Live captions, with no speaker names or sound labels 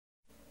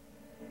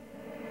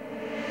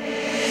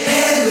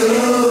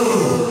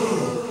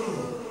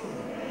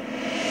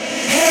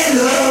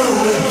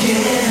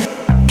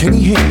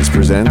Danny Hayes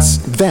presents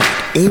That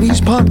 80s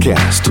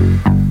Podcast.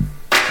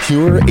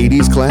 Pure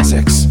 80s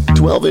classics,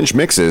 12-inch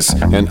mixes,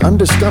 and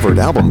undiscovered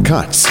album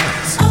cuts.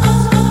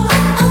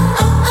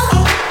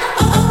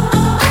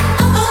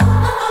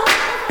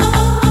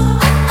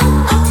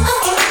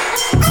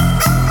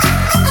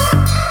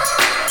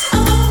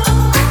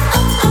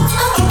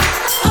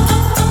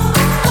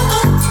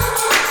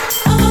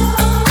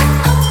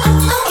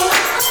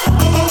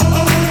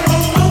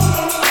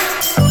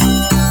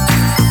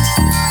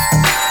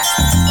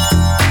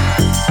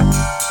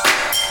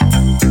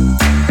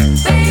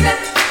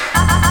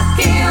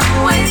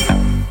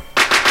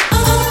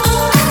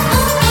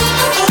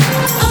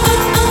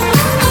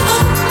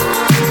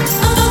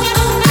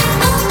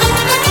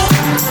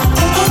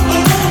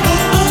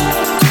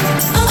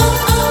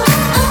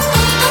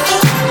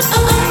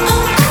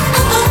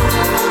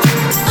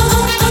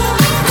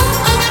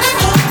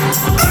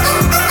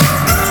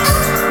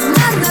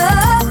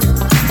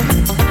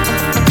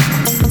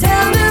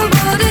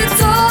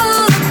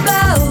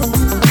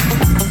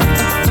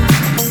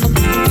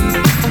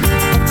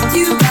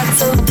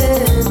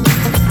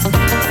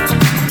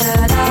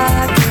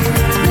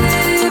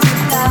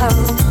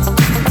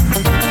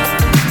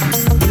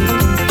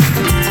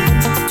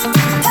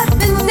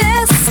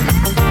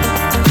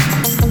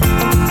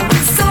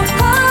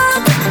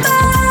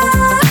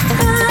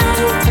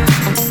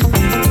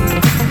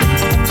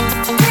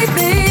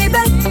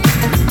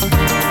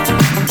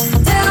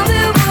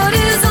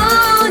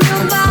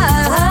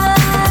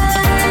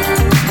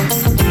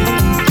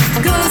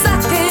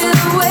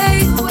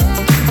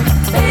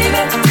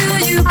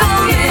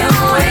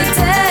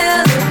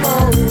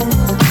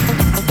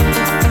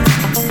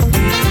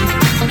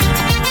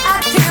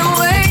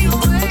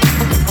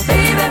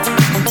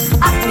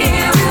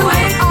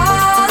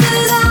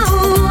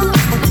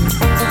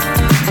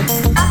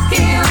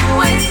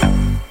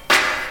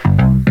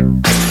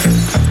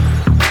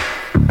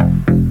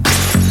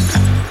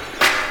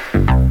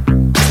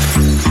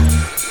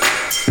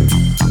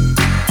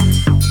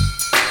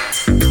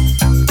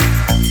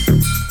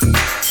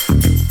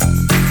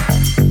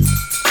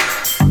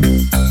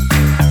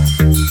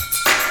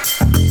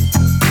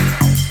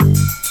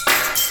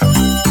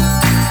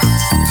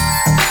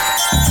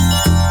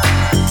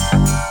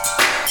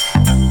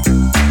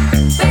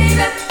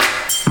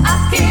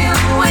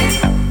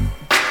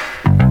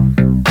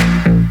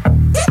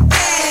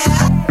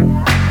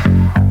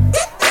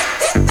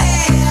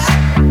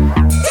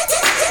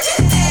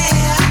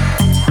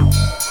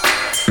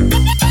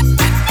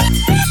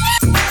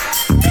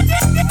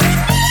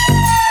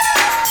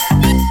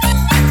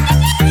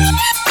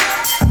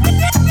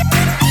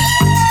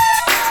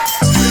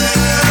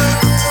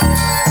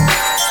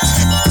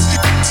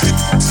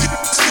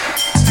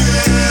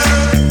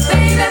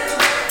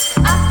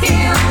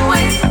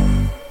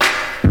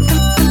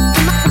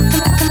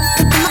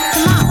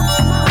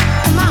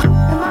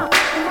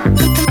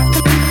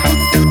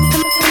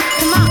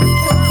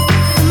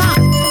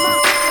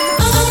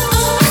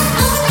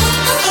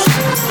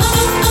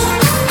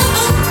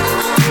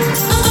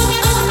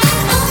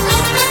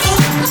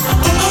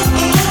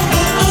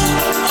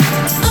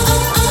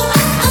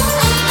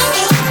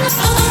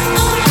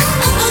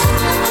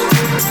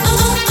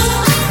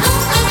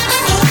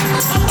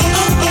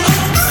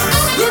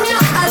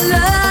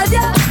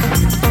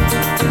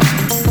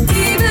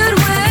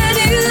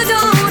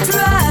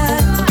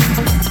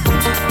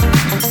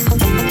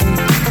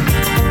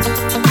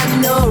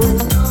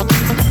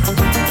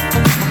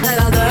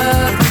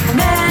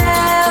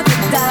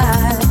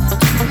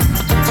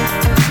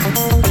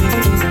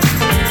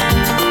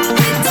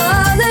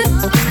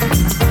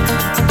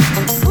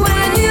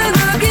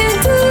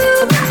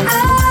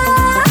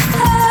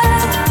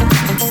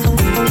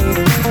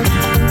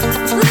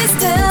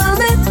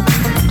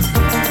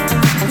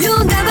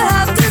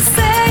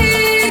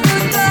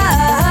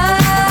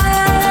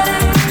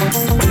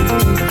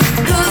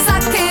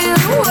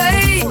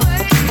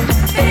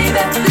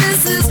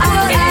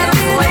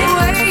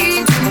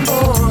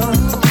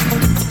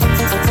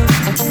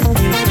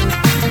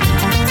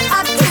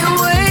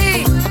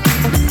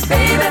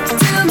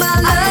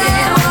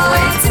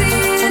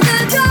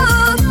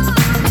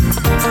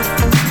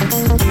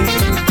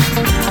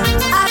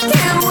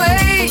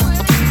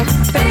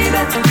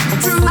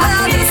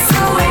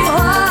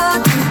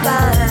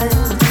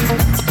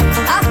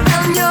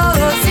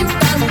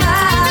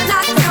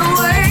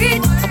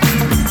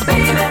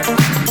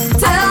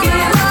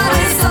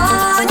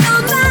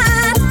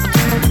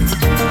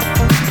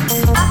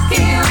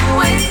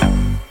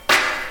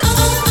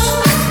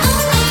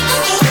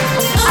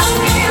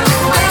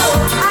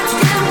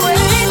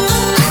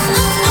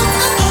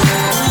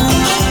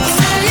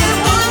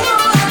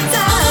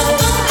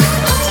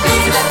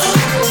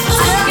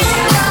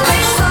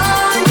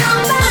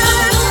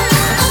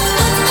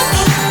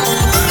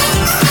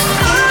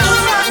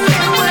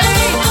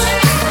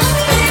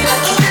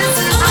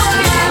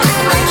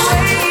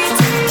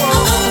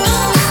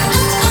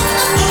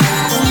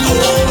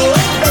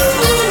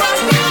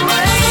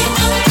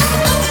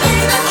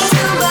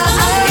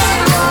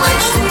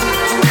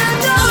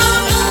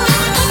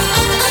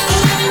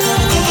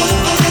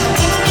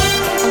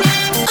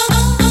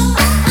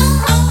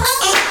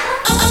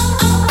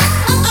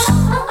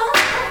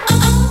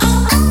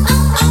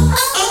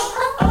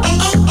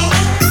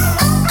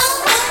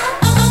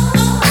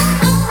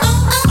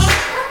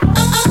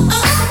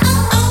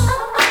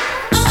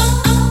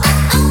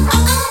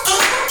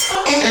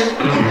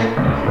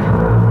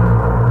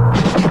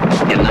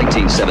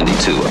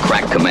 1972, a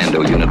crack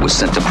commando unit was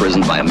sent to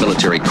prison by a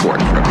military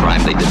court for a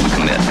crime they didn't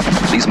commit.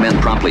 These men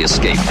promptly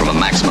escaped from a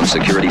maximum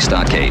security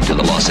stockade to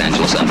the Los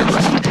Angeles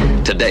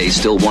underground. Today,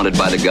 still wanted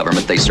by the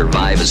government, they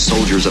survive as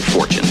soldiers of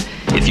fortune.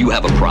 If you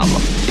have a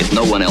problem, if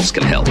no one else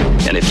can help,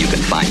 and if you can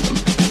find them,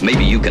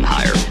 maybe you can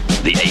hire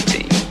the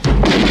A-Team.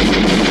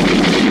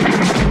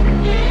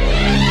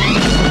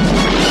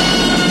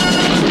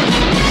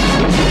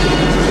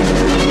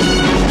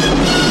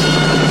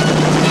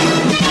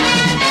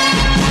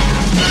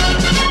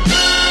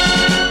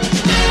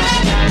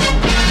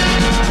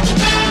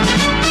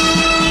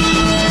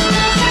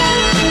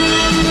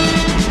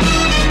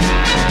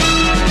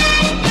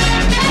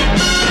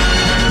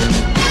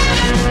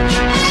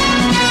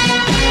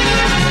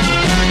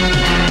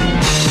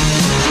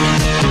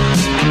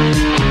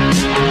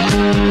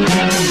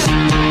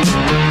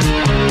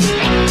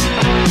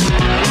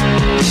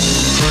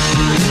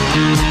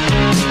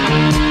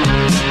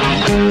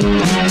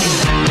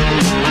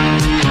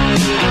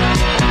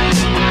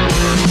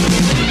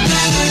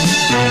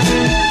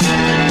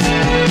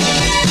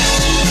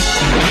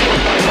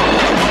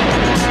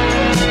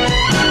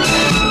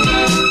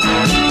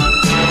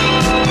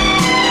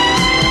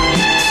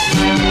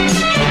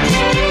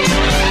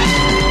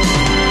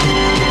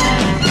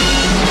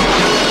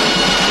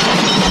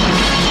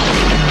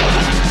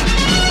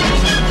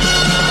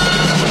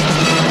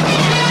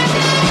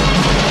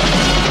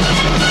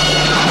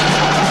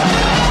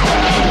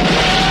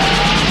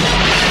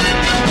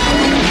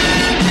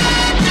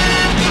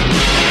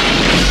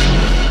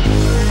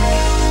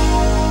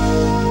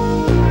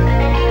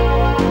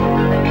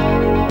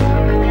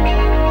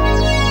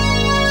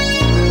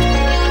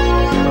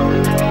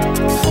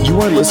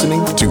 You are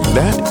listening to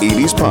That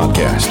 80s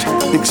Podcast,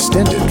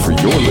 extended for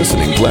your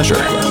listening pleasure.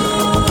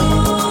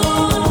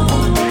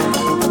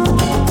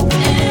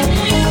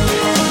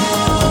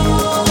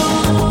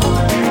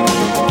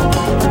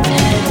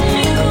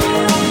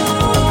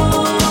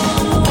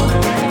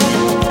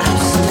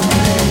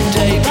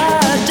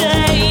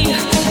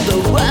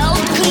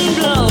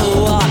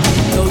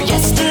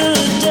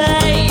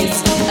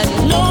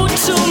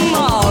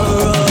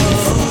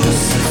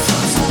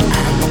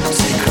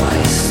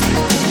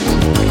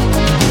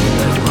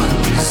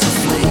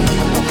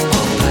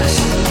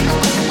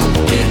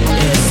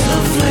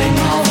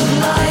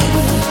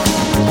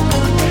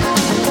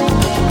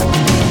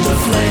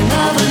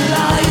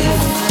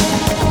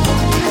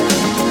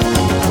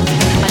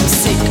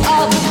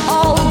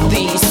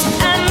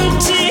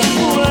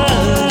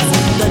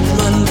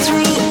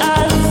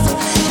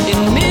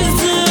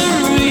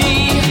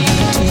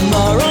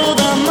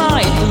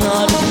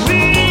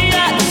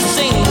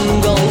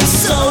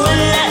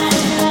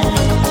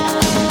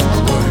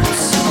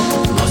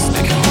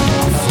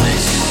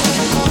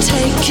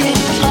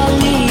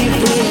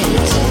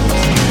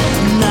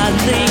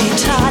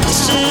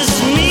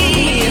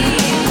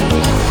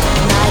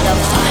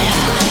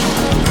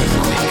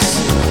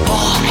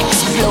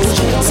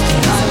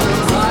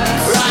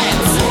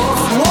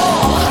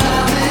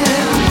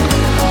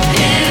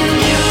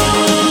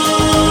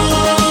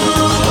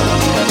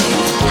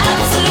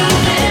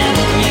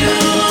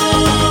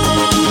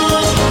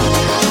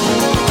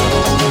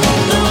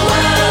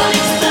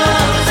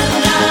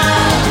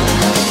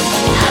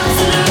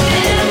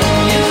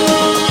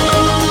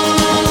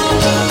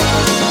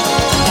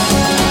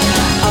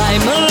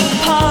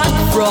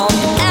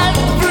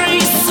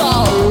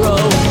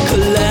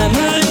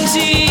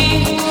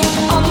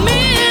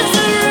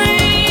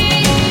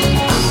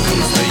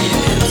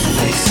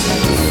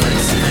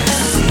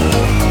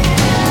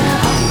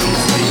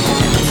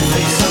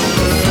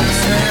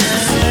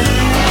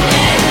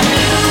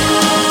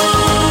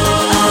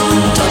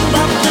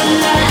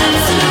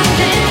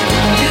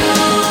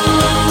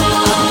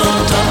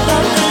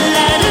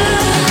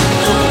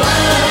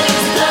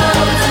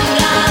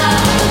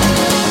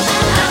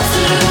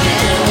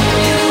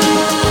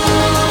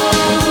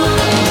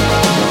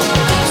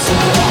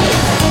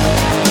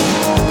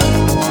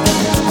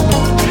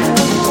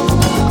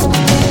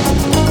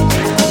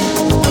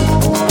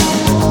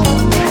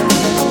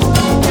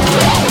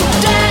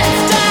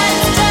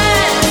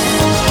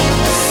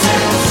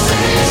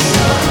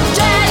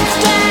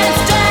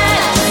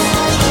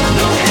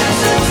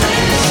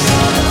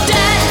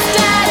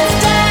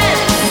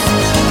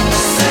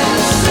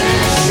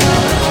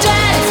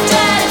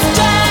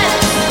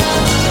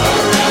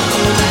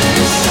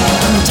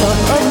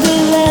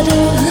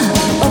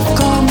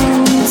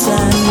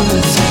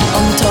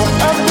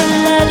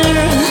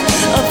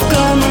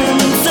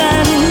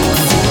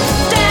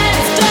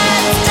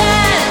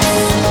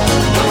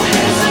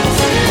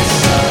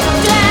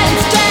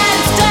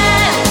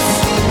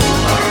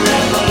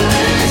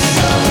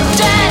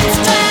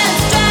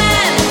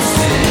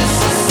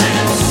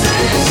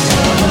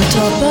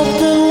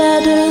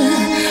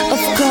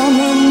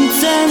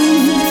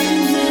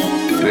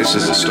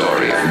 This is a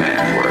story of men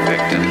who are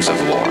victims of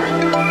war.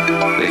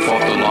 They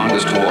fought the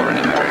longest war in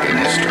American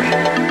history.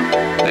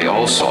 They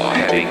all saw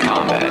heavy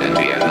combat in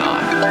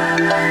Vietnam.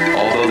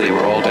 Although they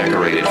were all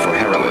decorated for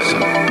heroism,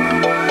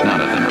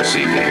 none of them received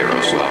received a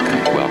hero's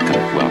welcome.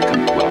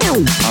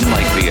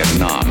 Unlike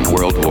Vietnam,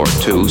 World War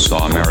II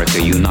saw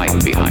America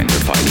unite behind their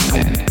fighting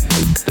men.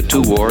 The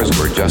two wars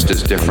were just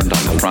as different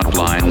on the front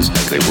lines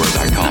as they were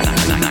back home.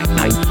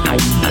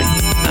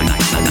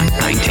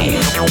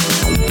 19.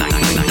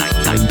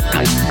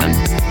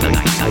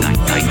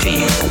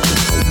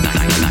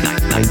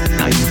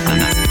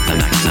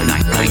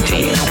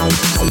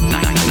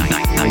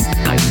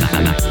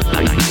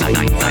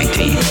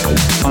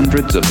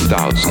 Hundreds of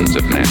thousands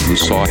of men who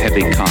saw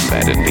heavy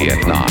combat in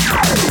Vietnam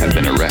have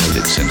been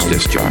arrested since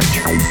discharge.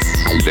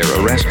 Their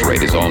arrest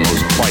rate is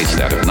almost twice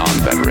that of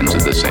non-veterans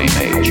of the same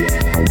age.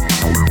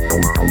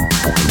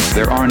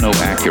 There are no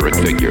accurate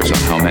figures on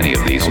how many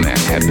of these men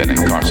have been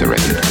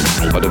incarcerated,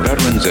 but a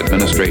Veterans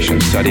Administration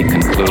study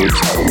concludes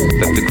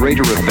that the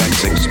greater a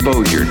vet's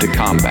exposure to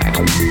combat,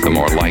 the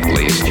more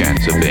likely his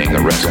chance of being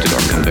arrested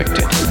or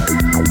convicted.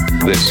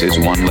 This is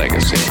one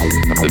legacy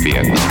of the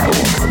Vietnam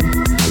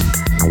War.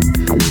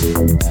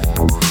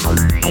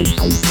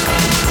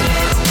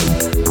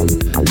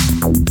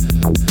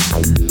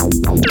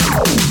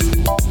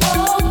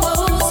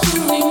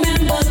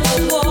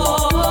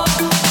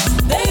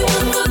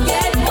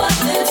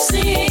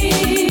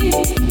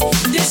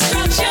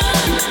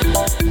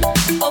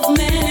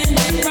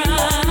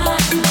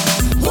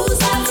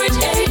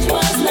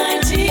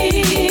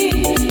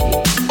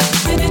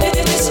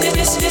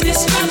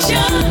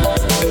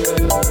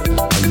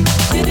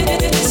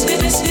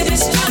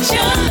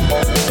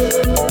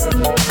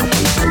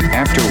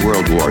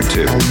 World War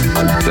II,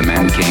 the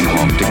men came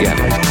home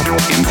together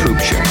in troop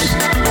ships,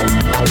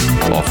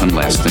 often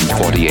less than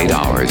 48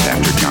 hours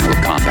after jungle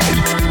combat.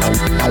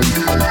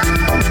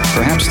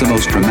 Perhaps the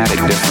most dramatic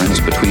difference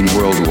between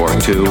World War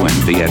II and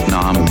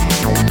Vietnam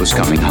was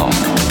coming home.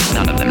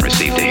 None of them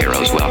received a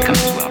hero's welcome.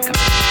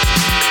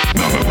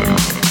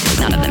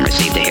 None of them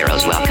received a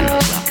hero's welcome.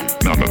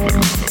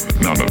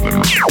 None of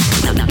them.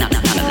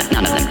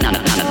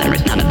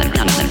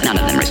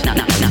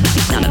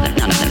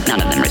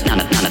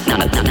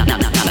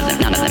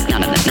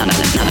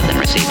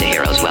 Received a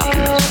hero's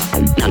welcome.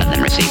 None of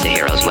them received a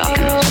hero's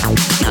welcome.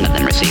 None of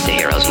them received a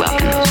hero's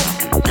welcome.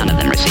 None of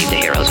them received a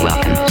hero's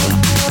welcome.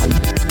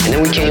 And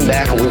then we came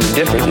back and we were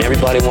different, and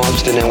everybody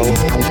wants to know,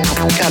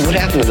 God, what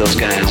happened to those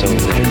guys over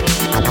there?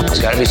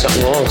 There's got to be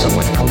something wrong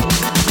somewhere.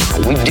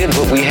 We did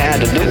what we had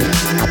to do.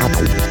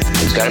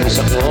 There's got to be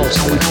something wrong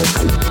somewhere.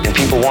 And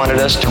people wanted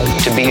us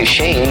to be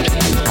ashamed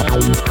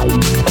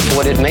of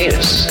what it made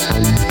us.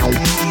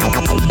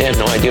 They had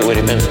no idea what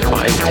it meant for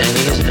 5, 10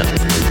 years now.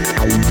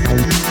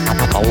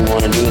 All we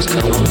want to do is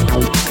come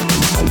home.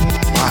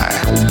 Why?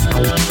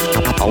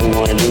 All we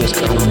want to do is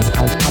come home.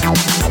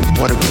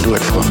 What did we do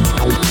it for?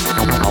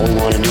 All we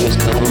want to do is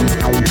come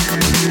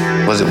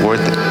home. Was it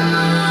worth it?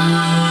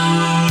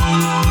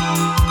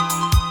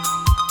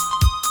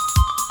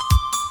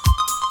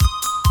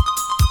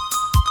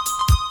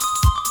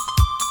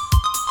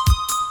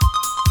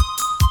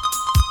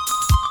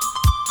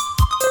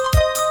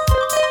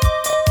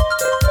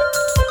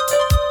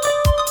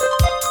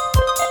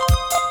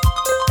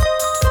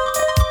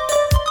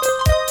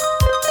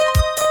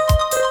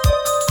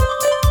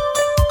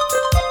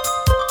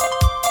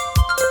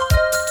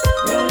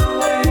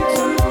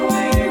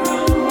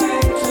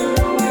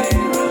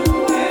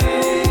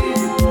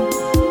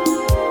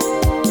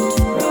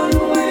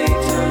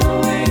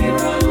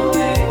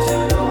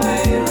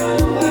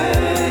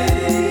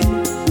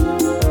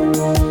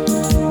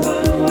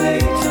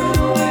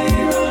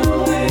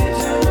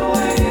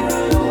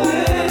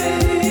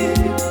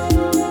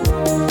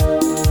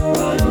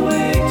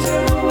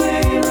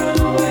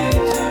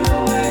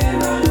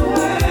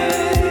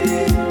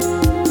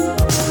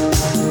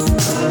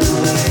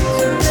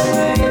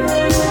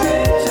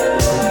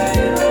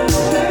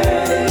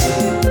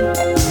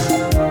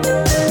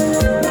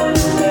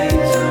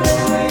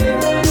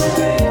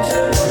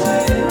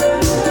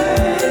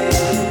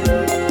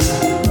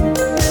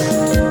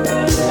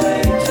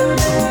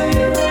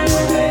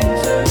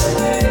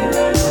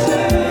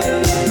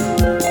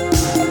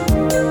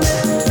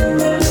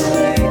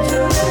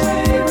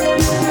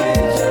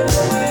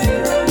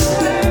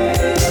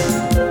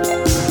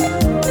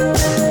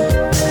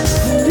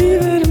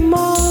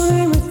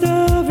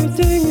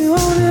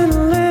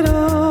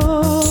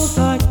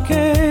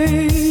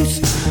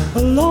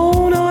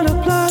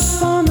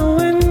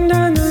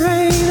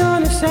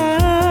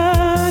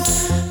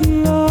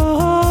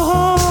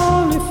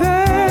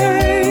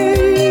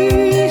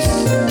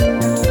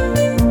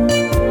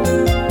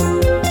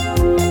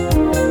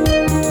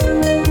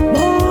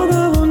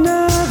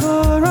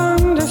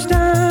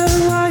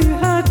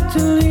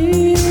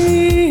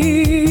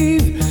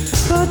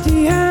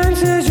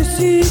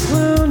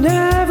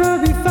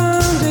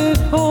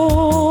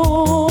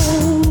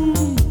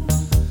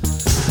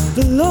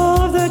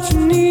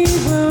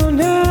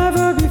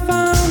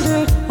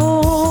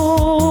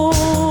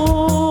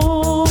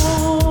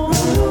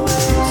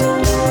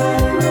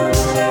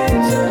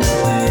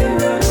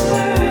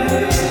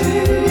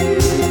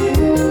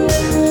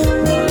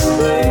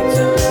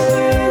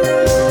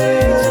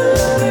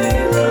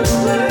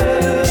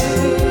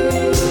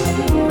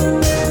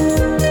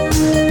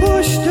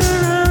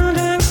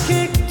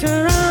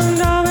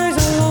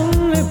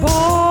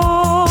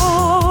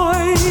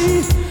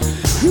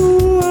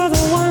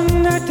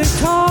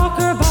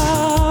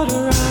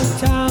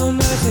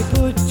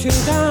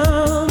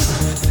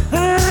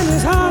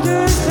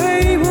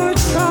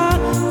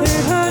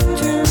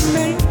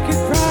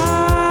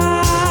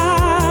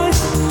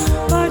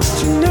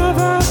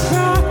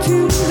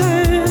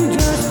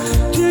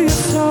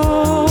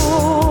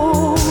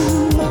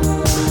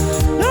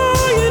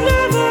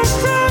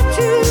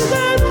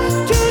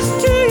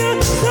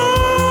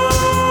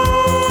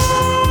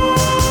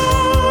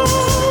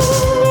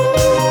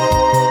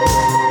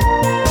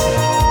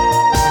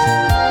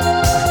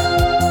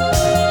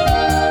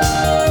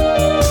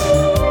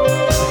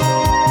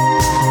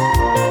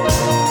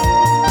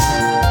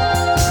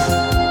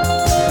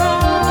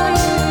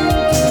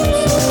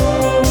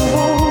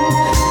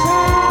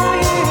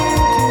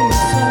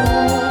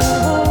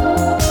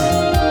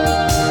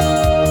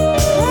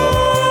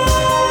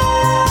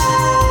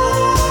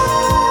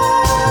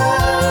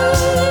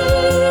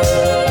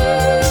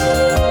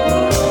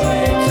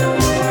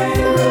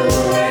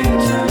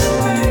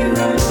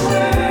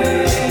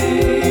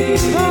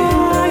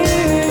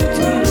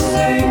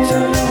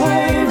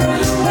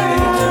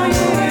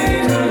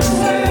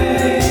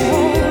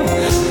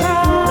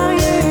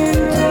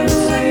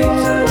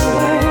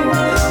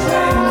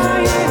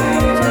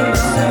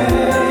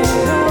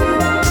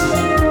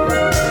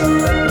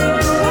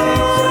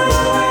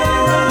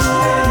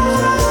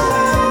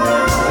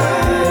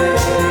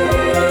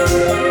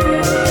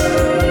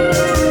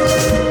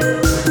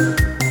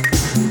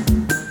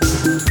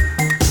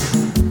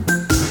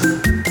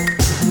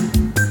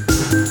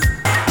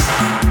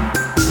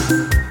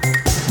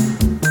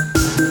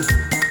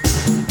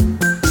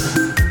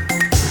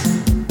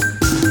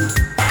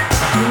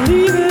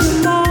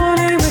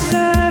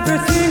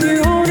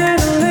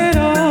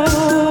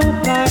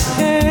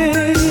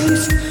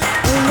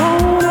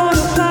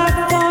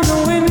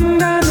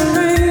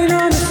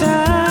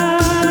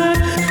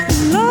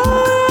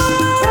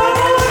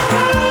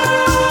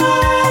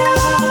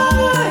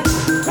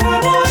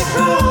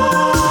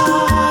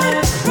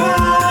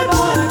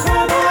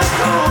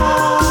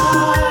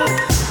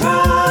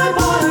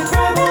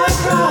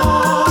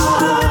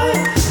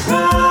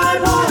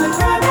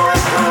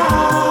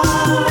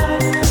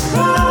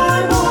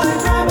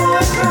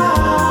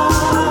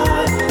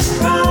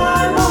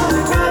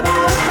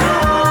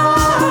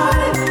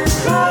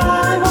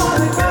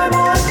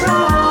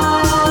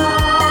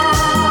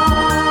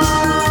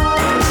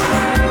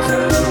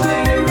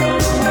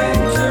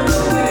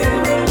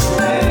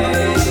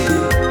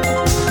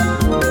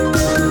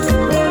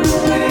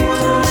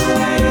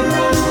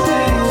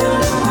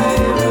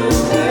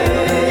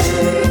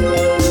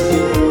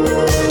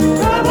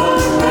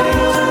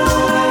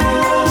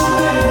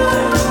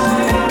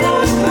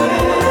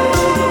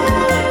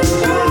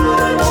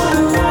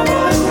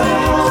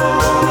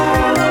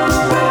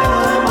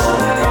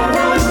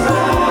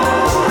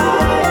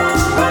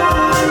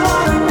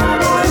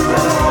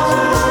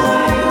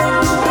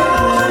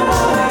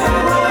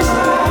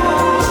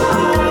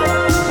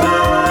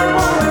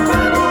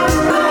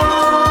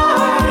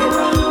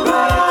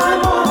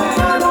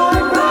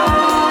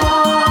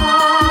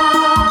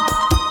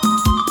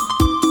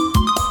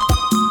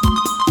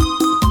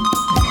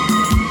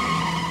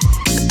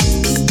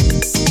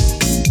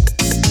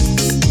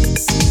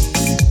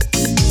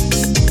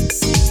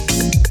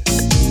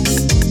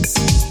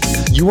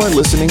 You are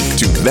listening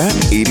to That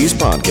 80s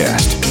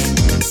Podcast.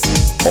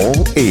 All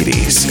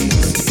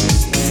 80s.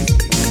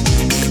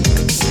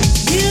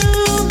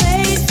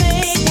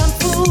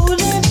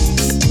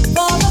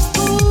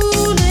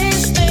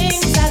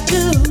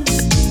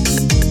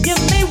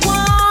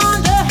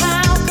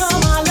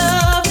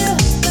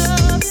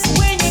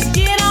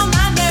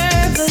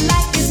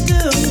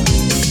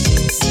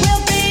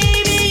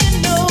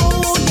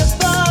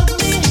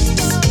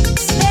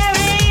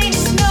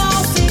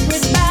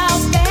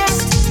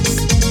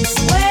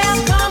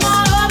 Well, come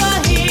on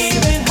over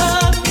here and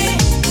hug me.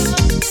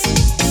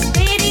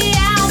 Baby,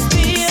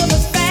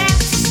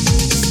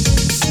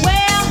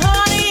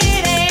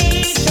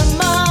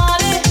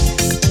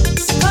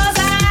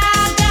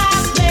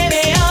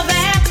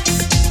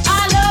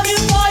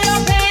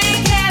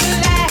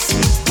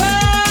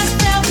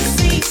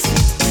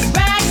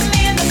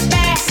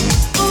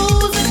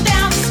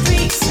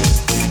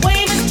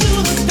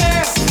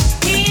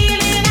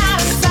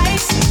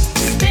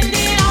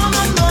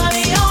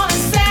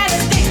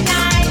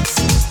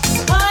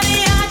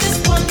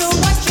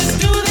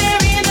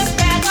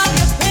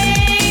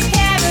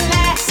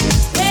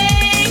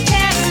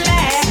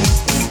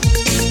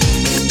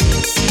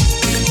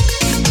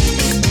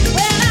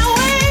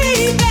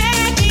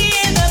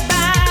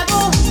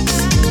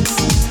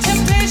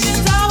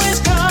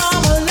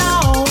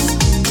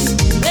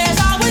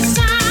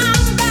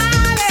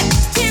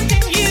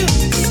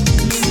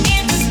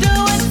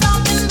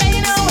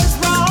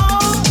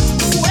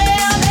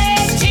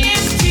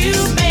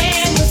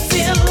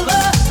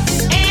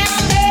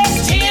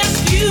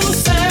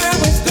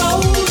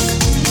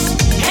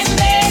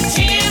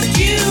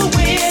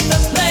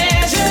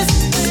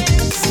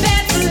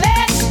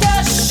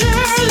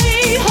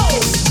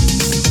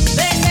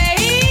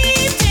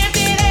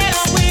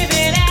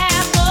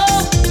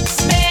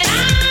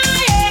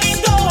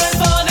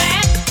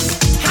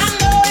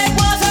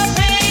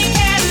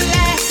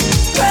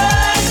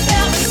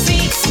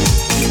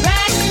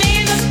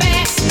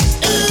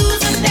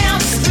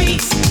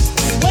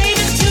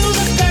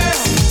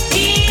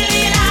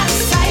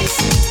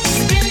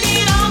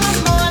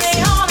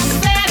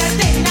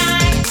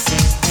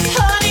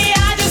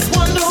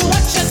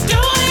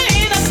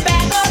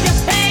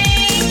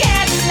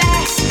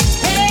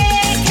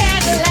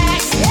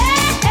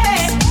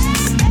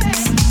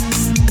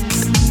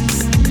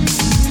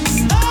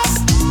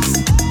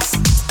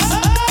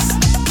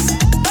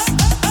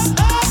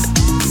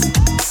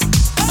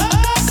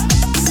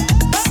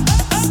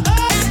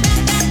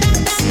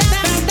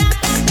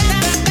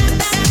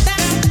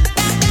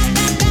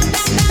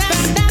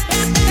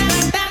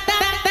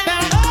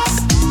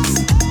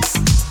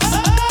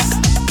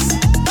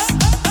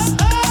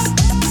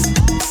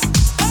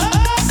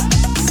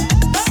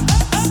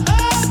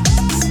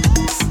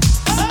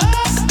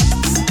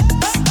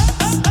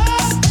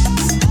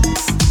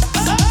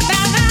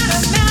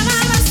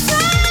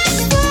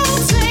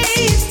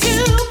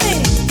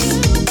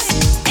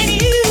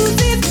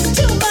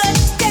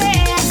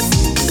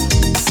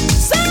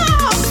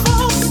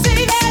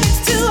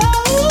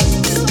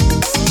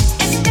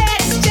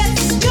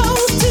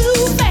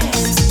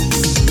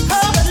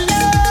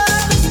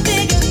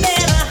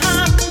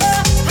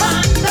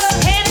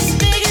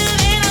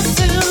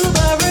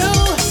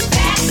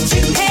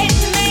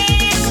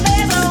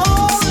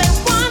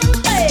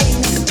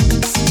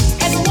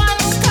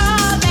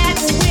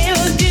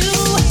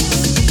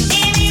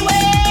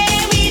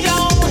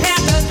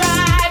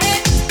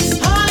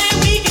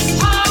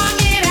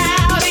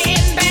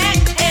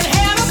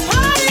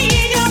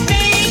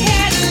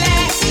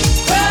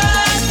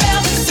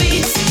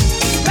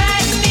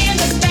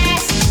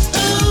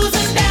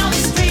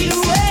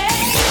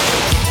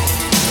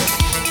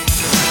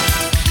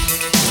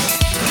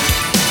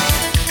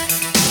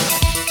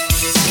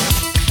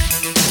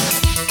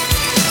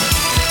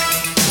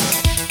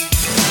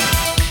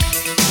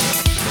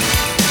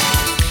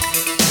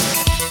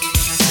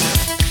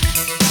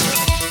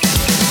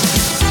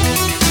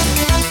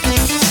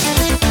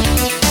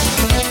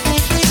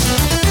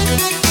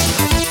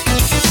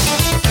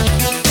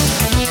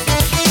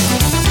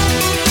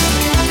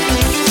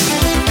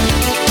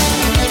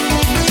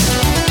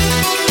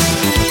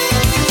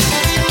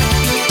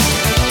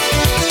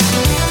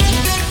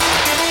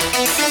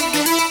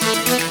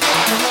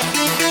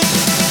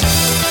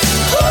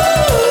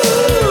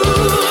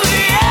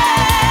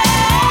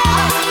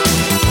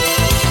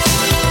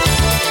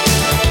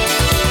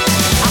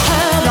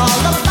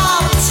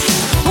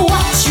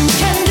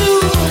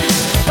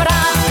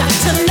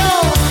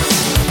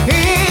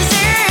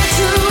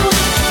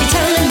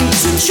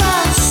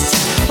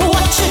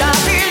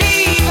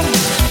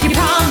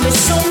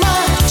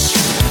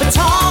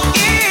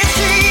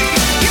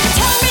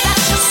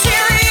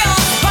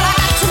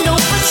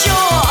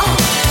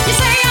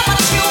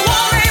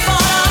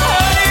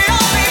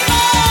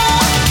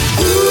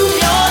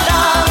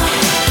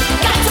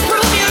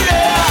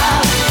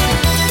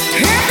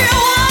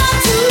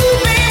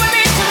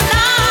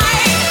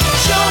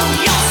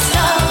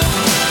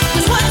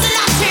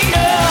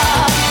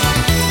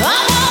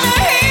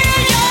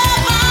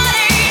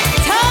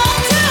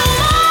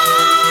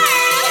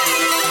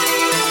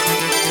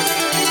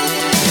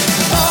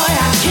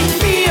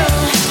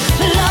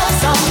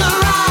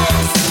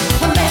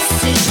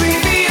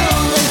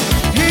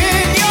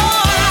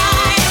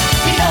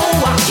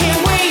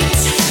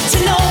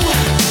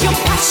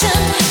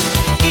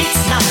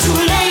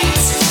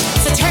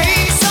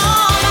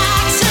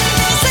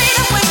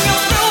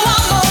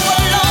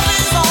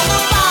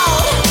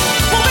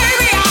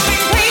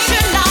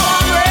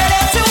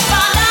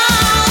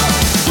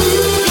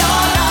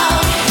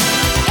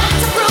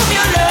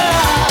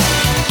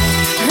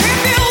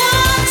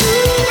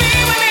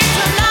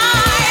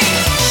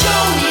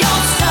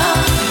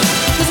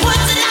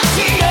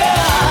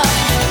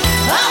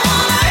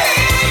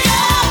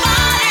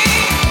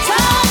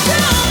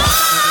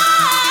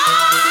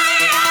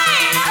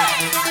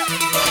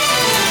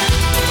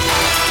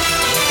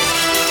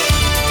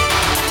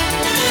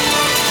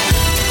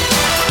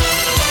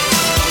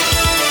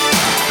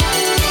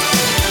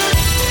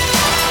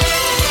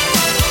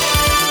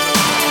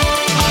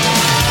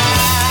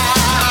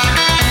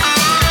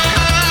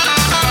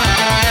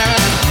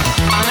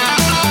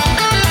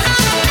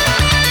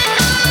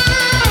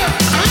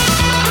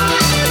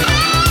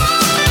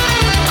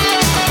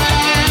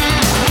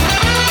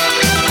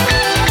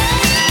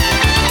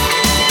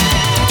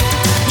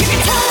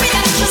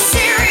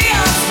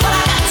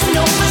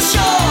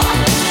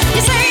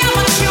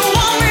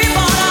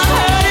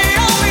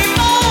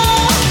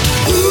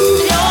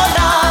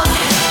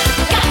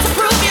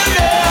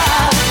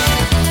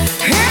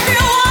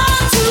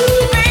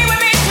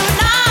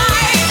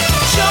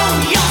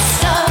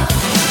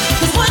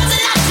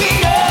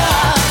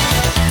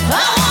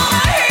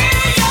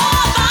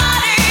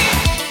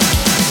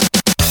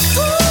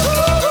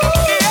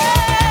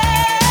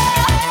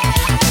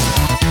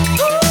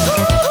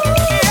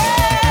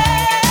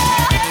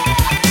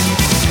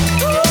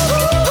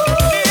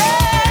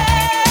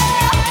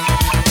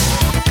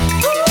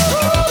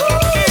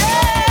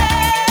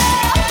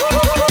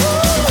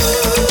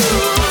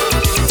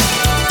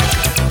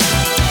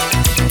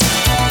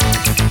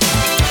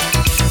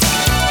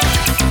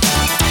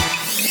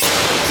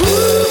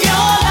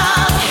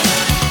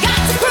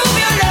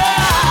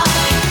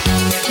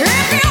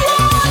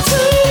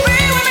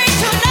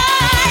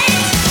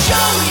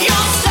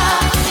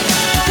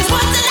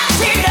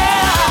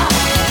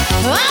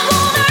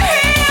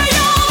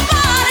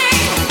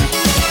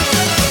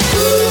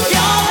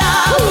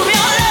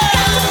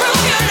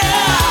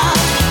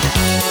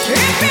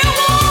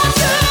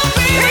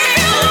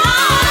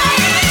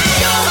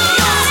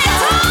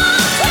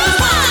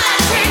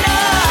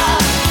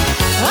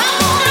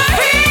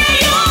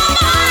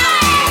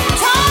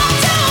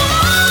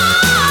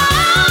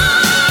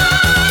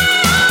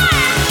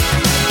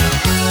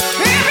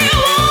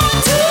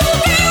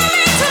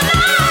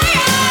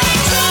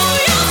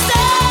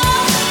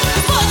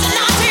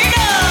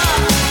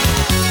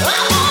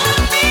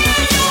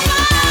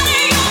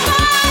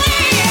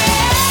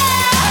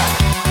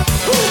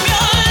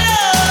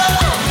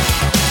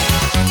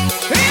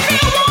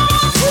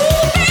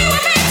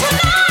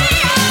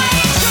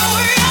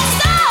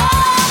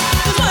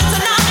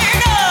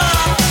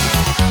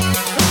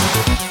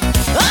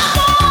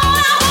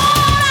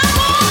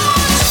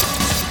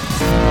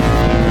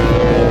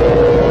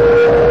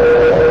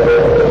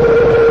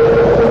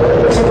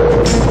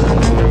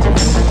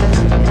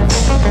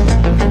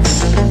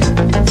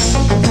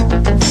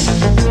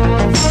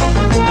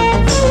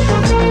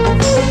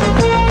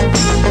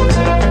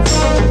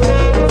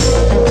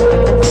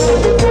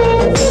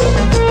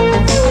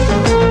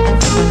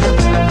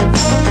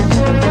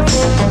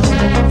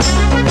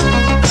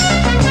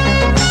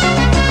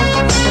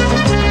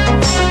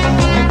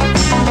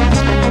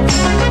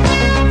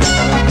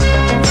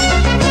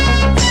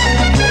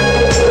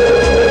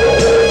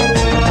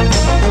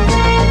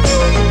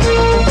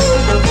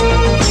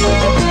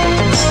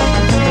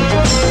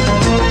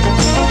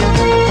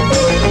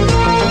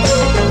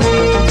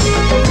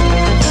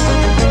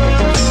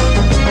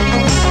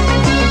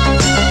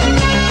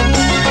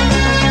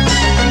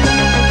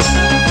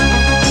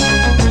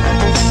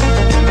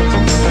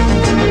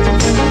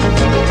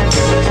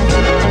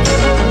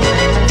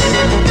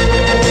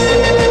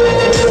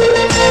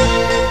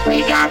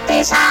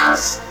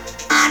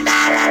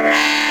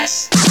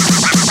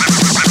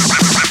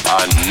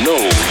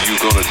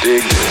 gonna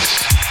dig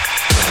this.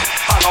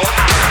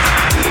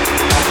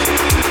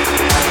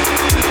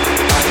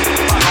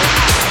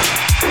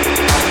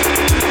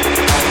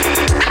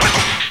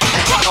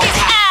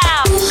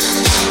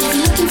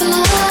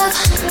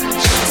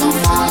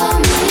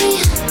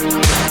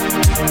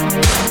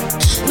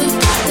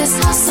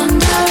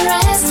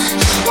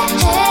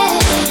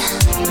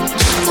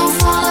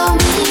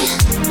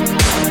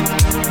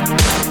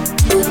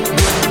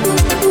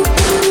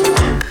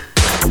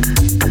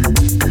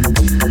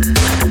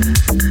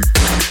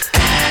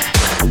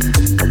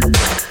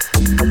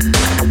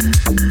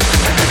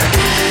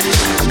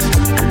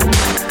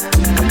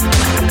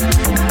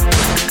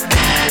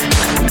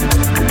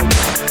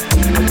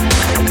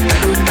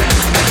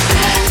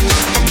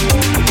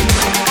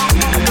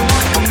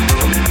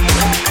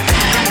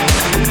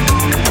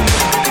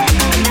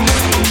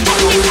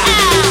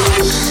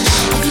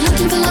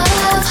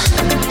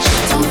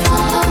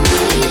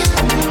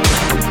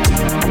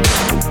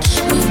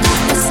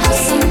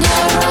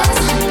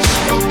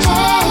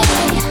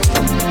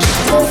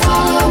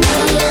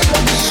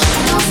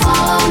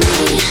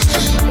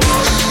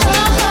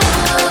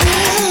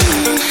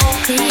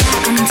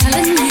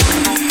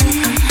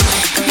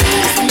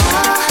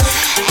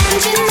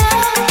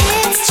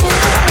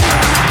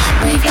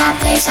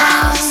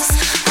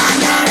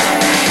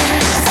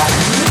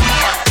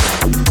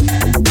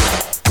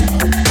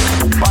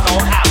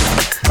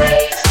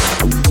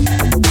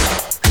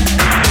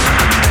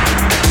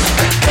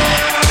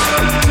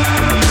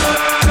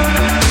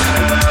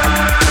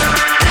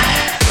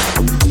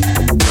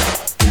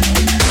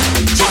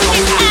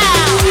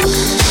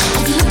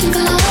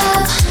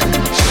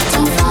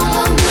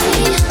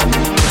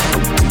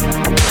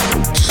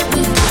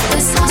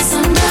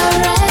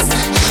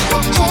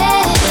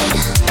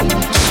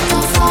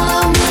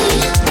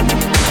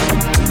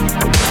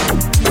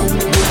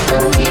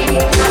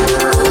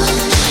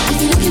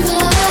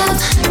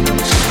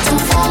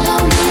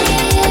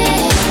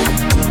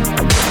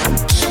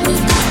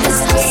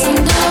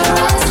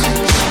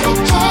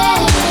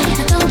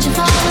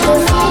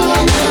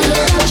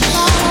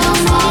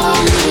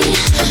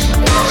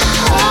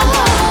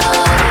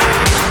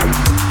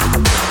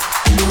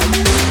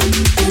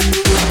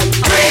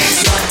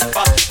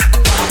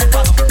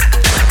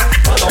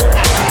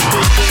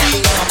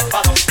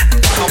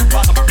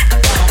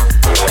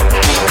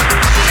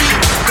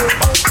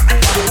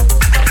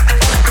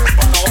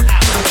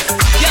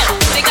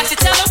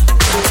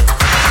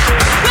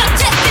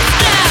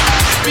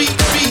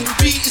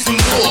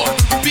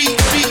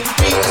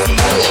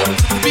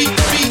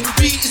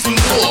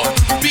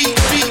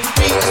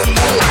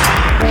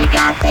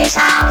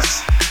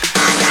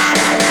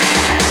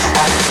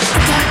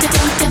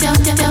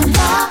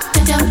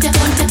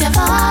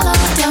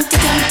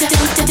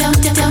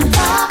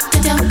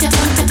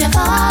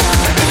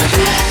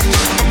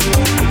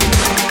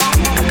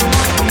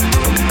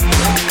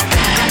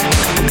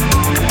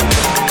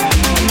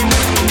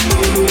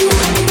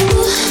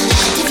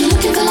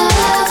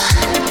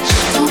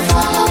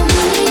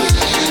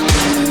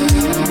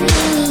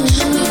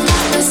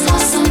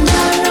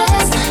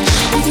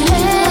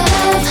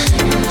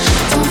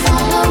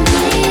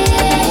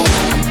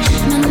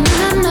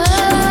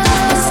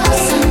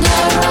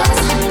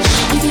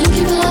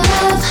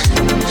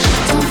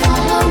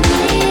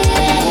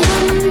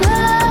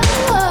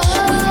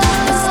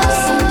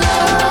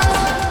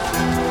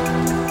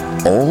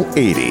 All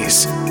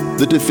 80s,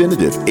 the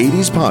definitive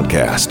 80s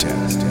podcast.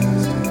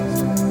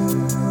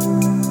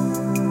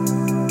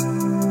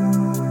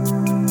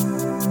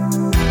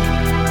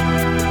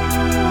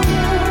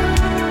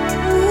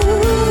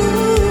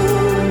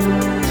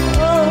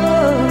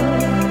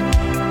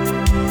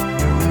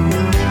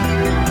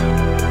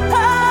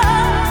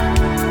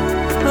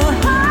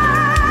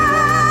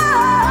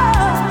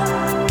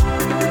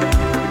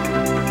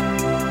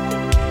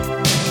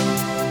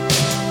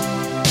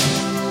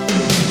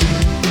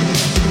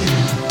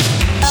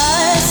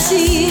 I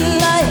see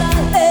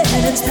life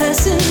at its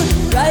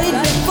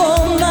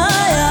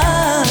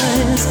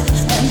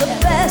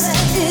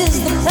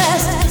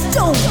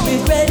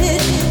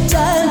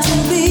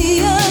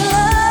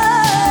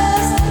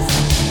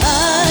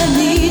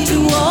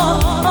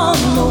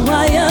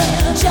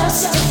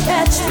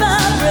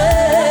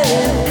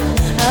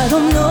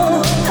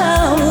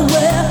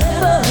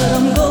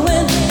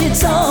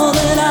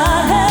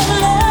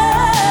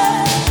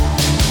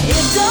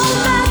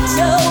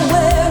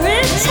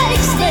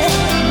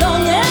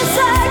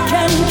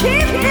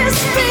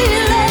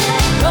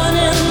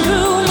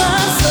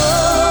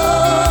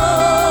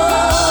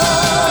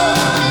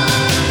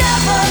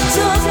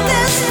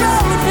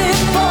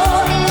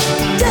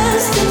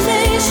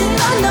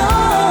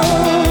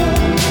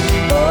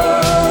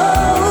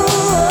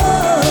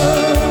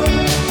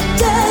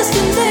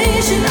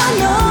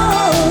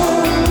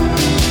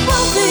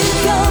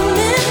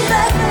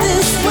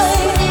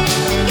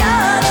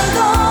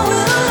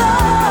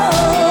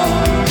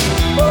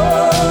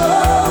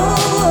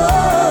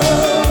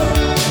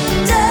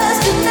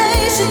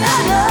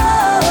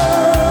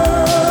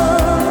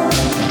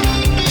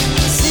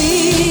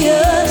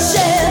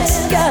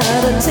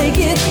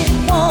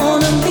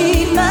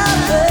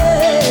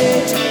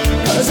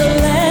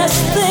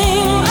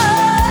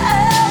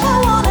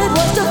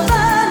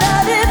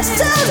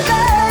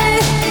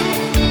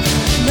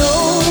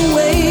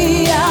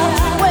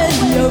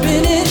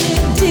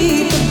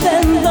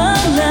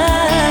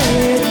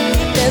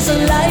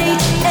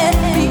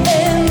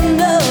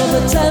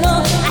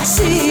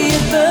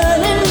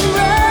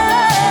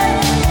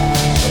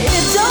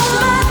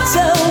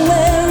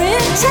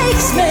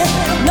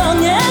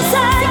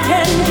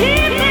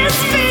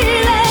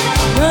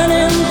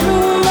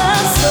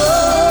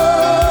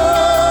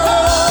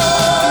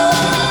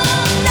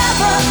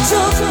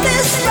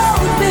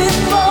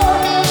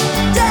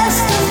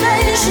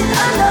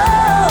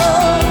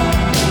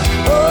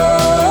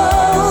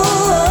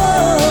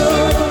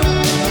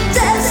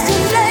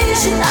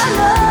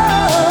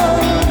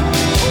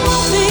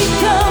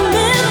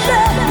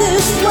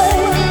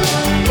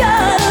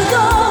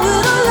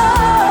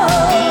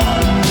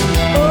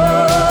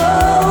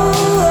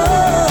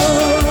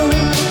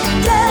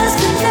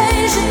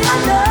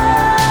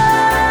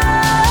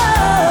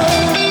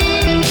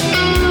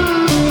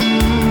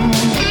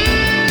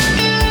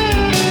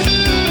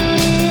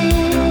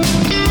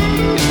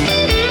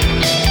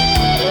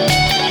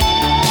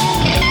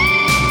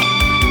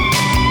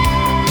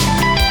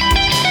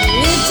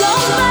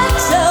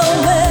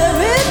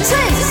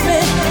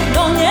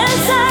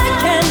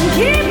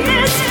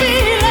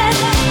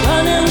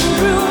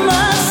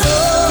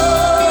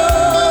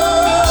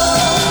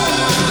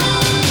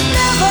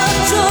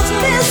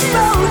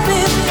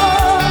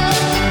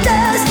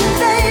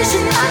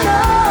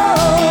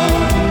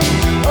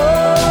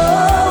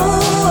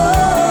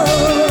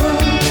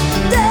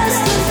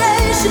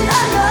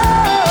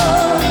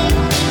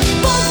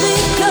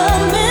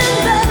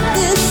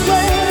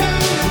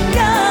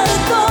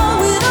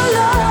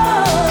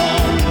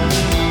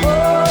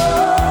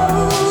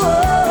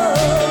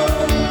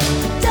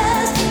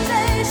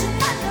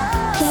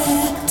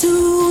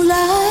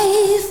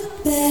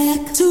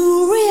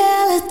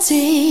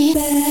reality,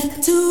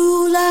 back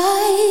to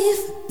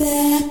life,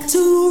 back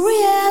to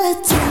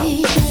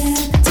reality,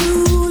 back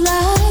to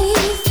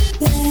life,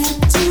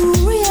 back to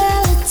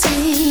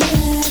reality,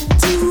 back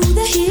to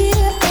the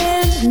here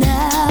and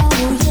now,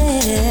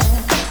 yeah.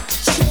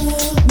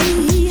 Show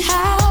me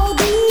how,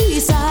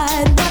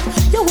 decide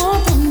what you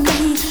want from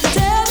me.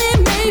 Tell me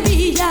maybe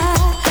I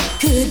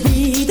could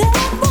be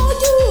there for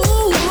you.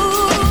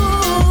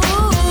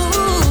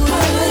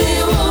 However do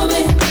you want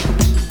me?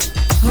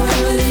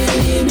 However do you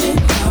need me?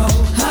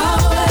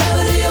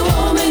 However do you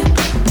want me?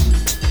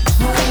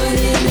 However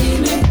do you need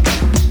me?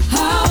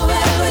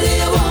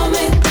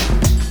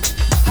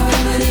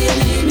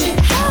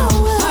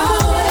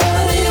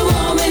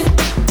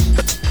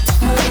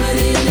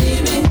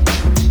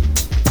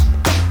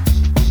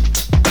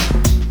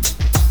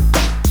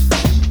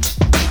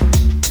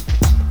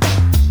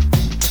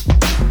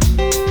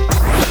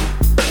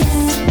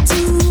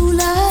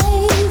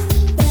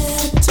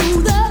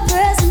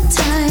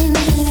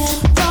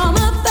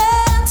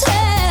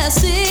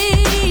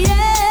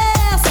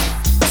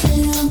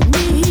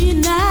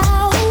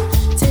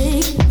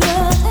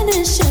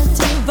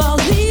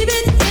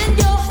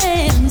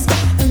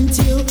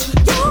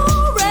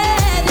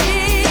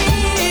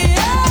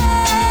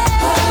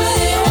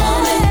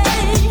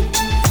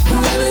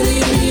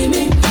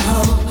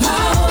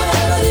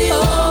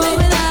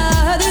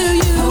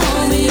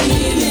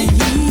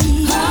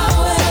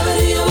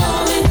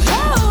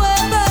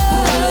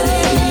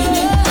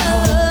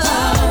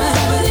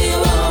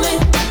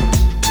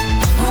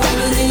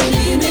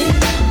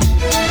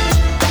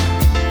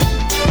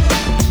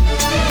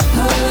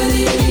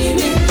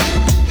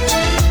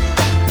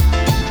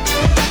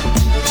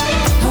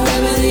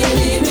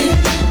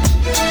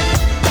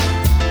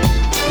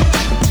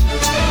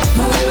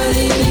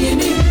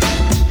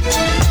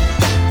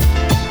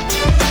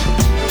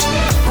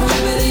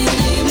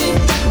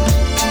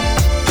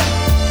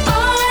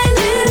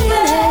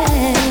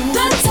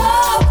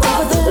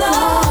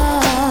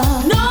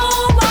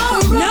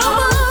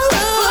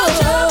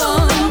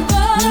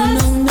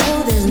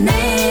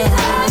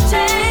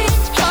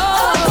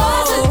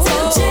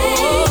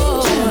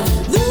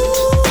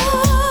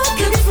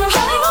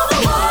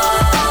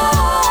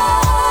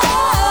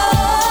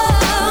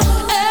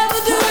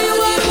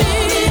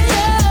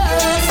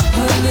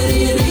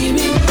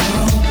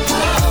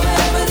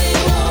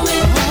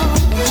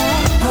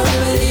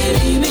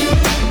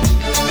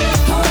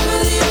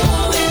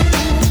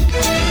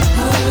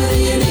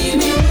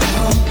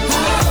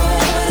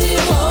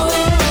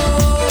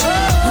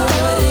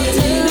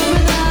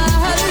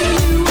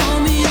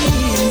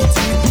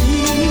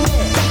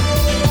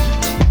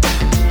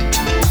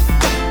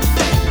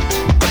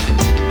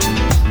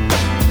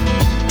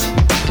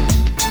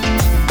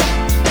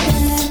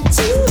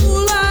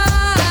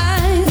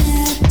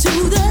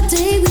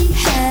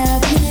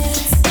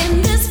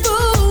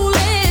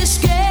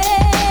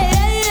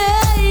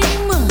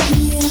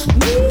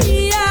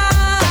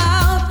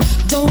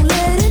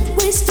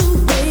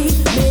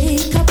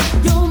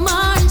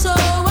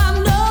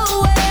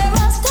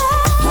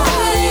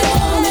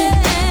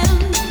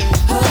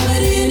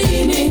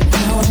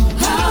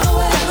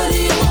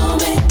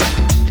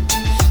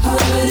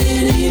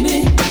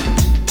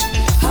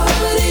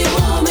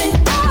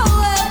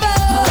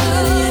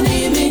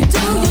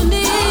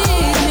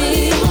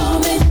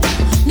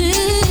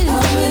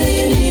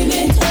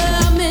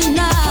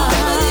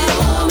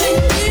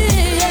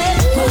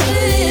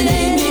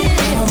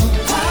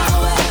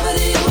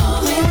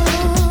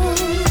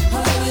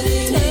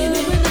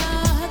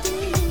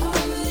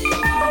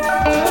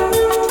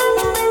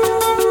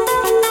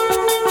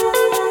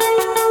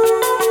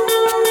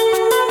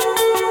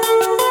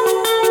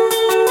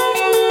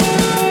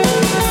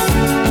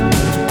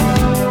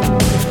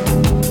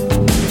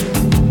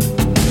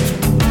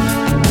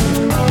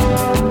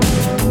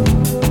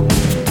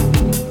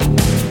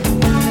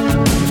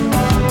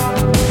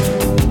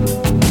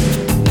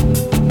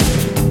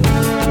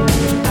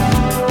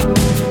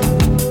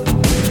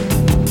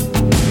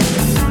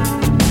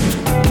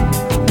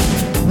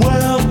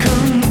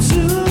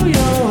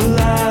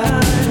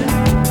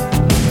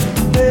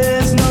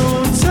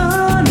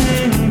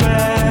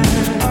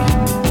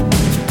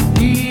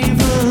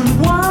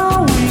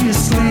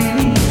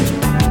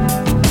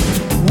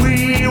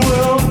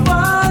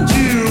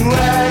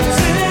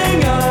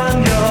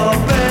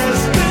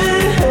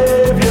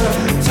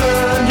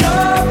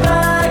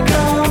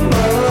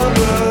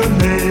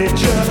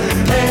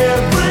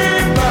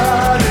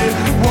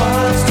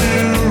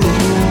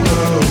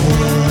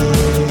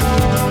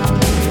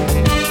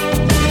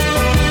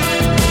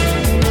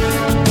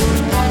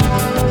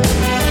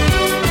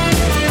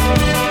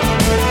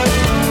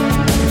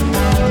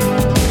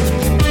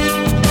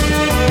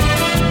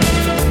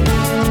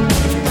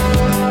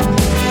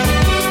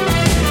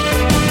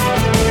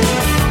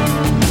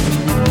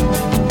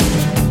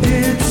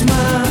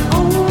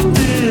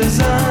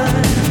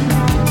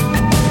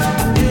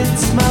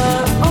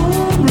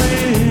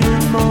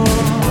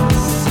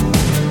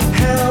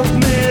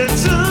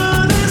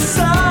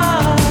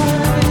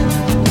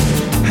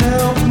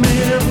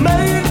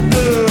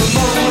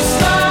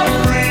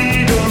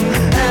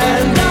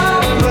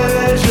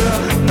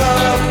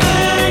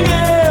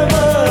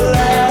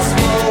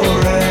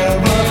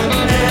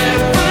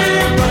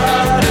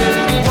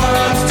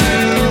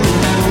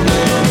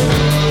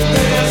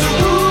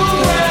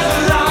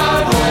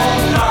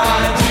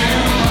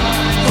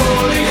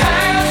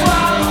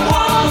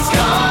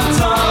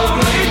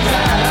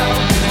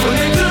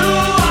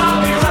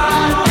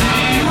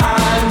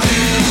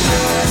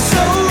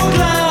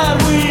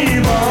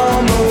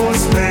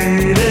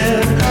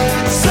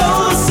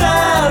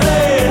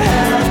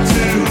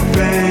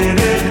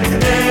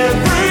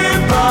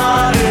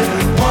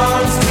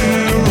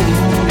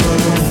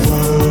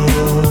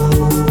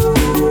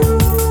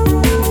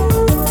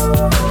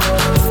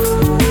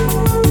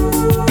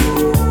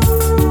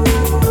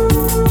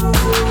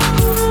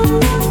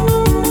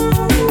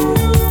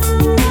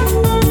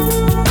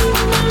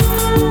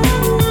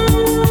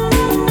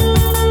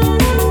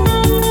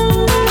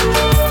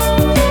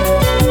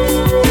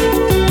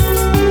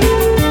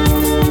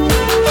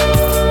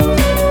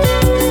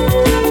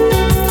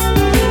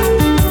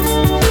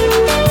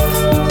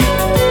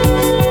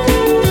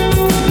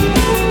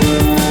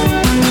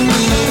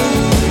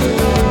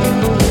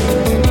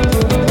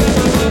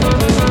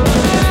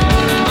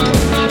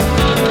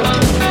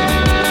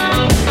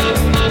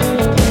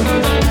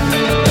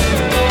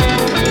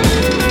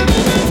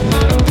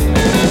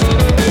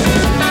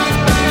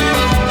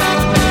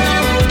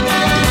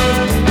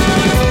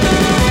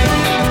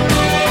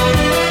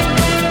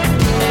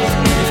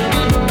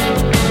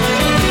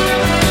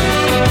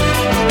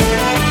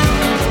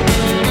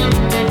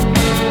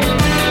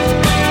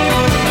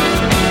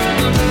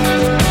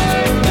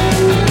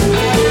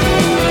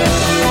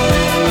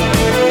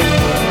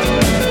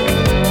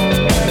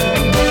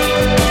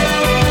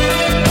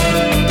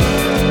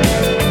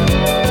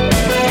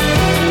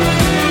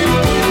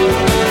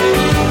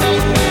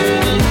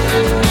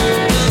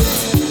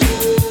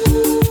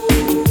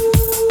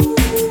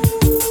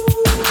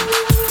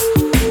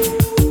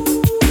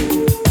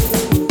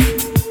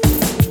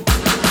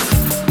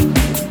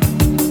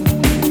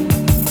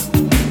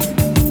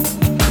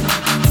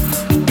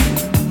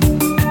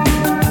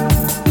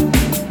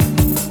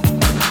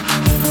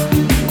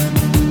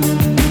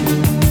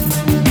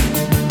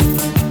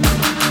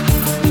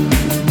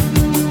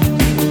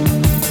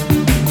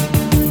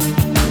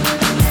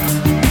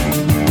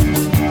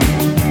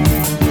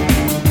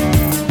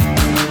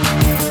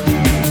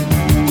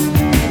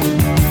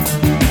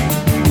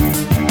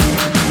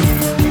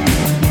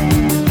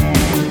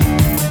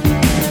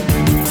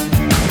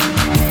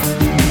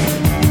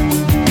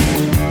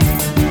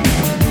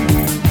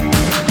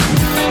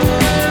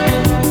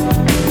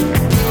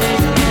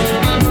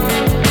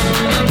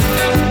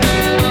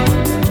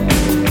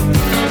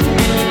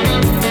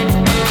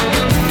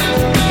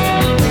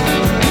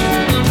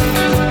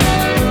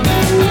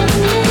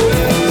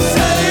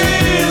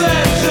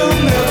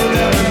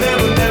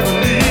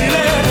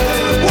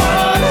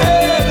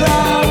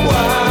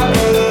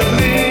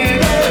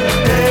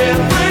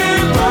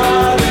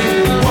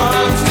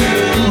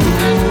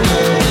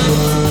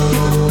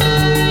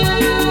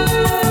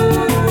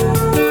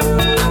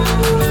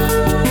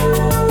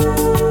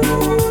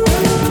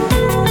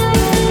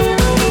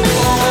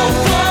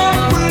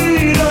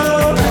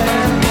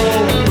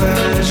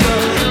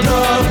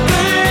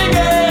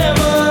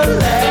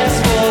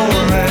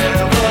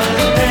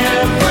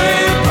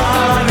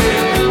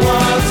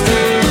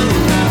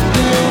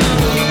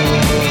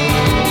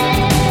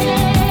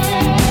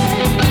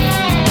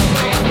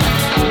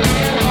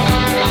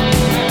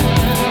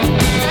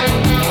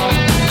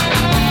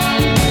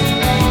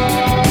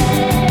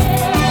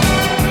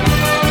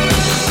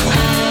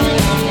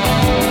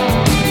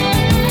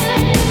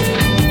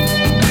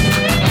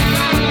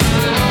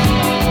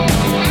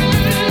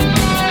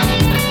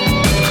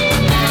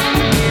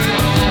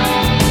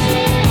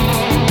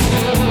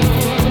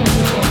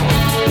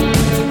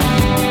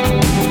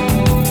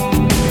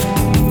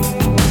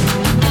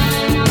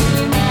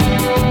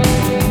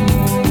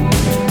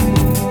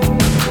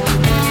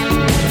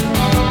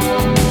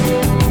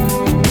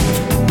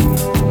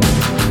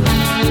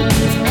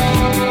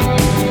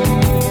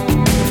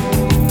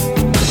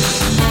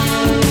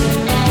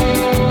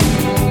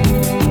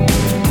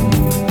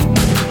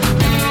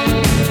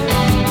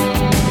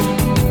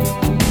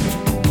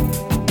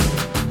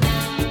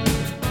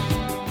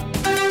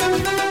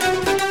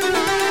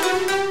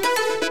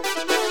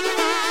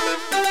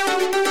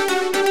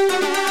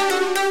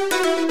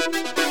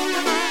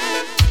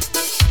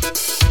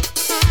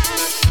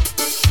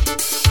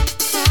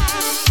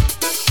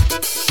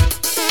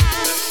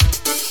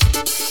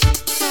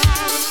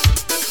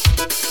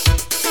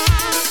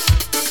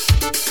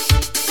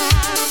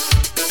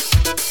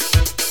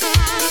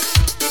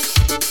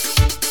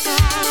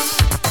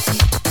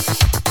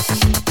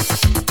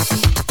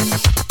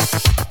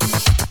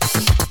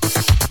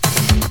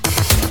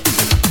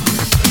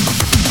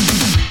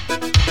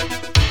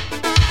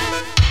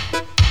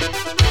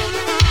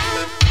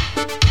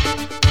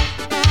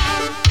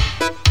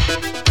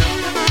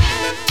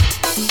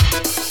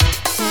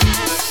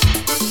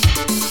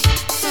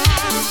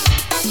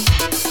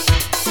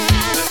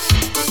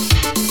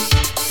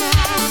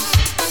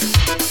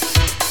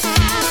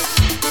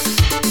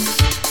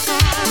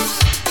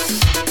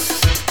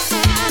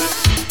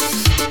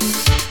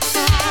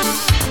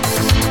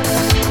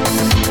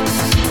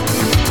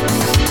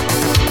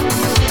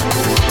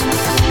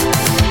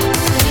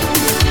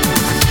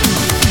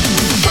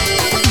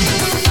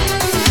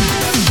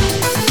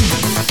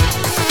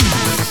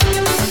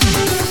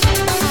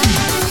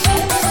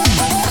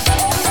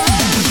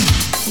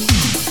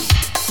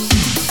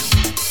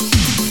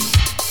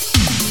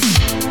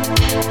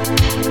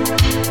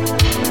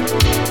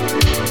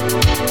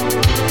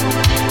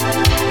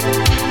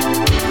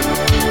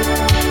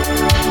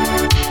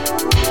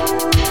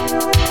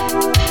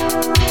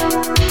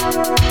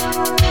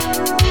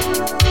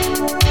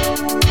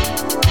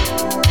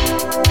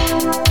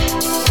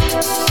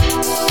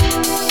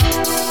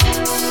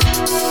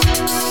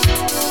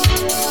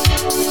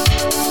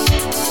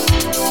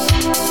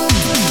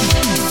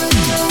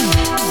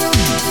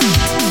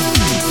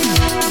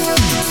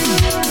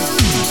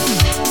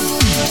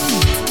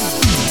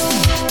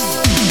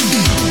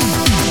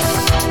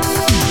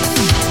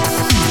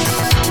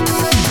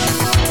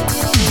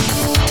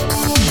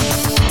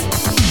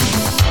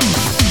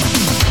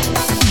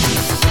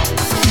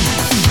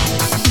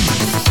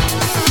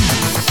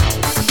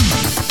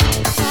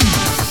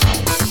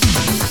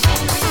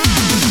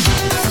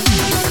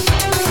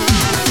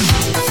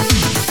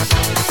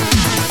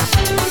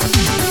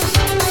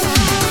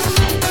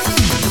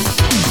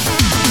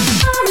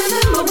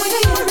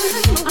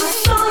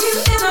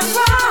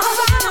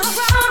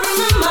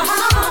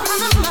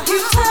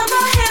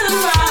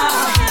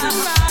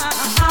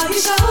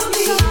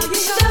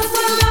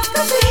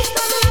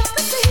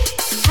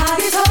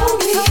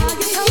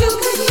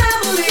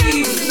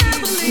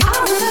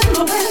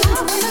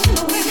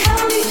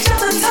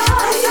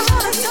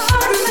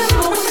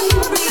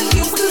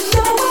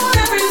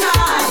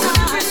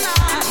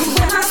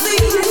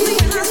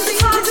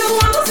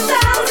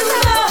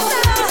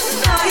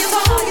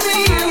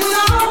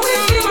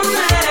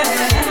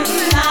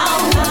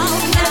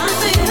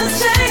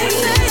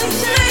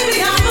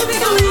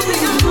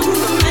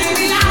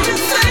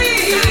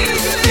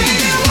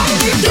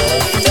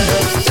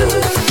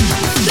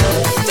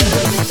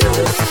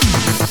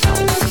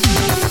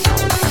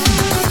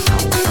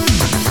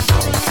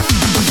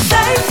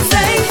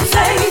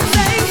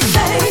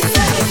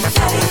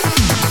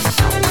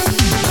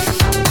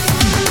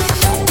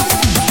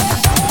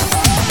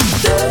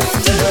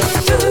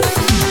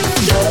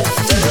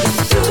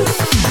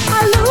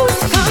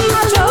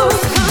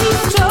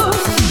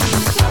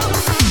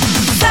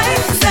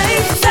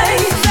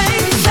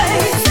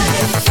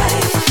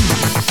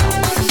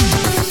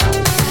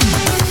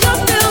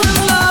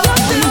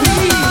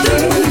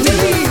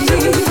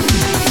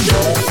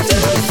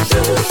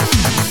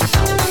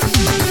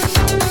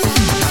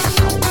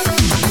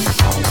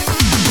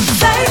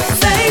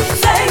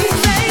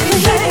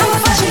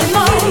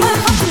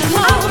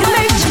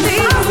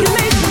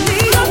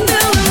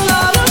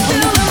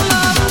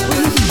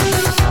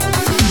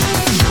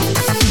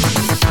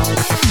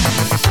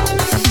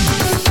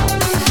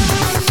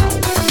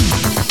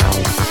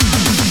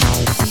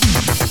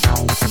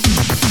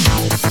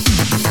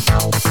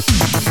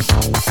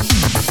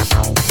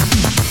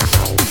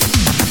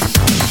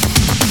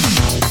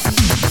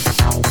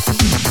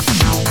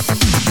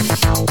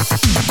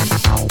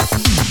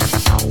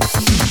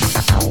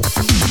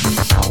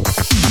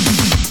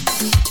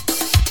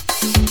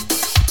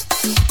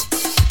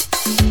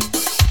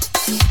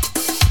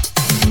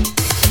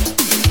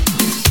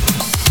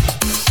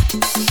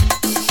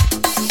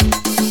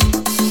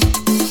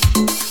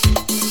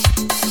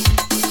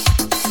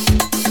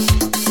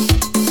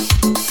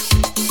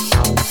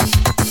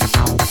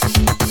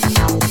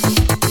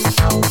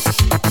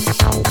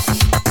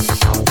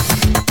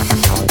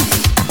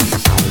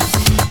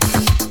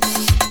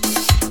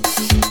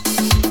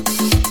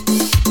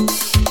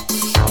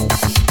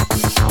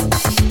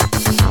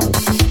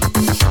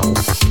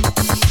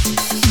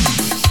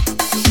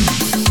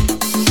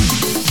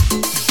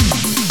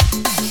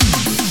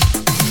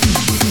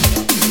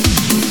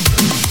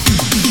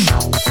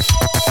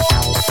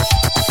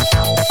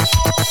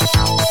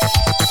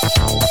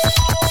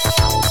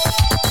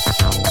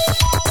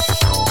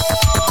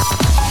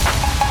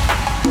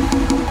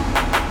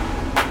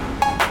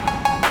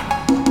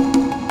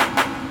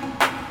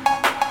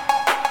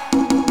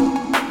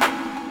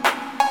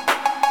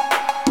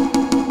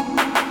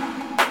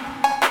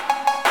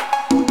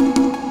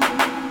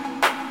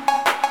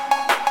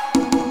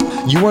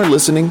 You are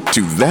listening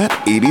to That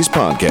 80s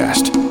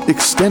Podcast,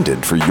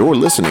 extended for your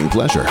listening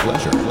pleasure.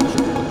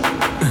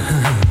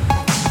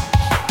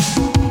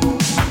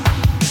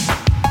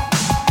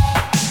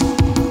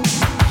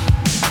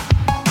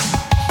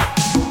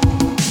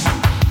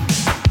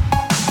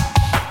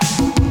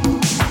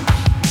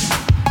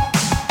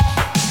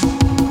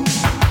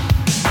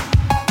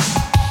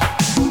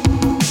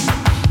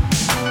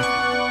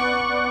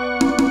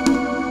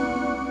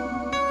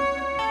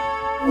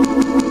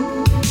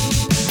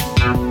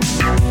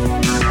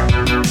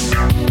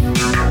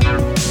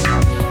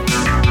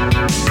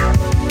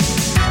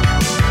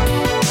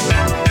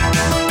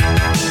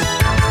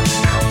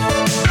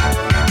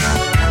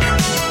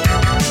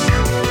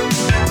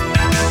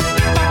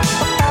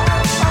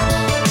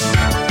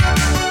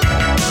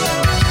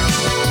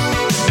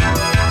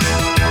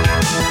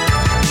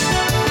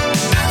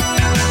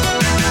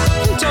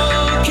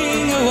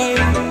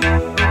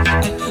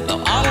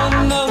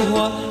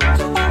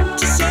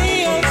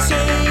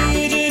 Say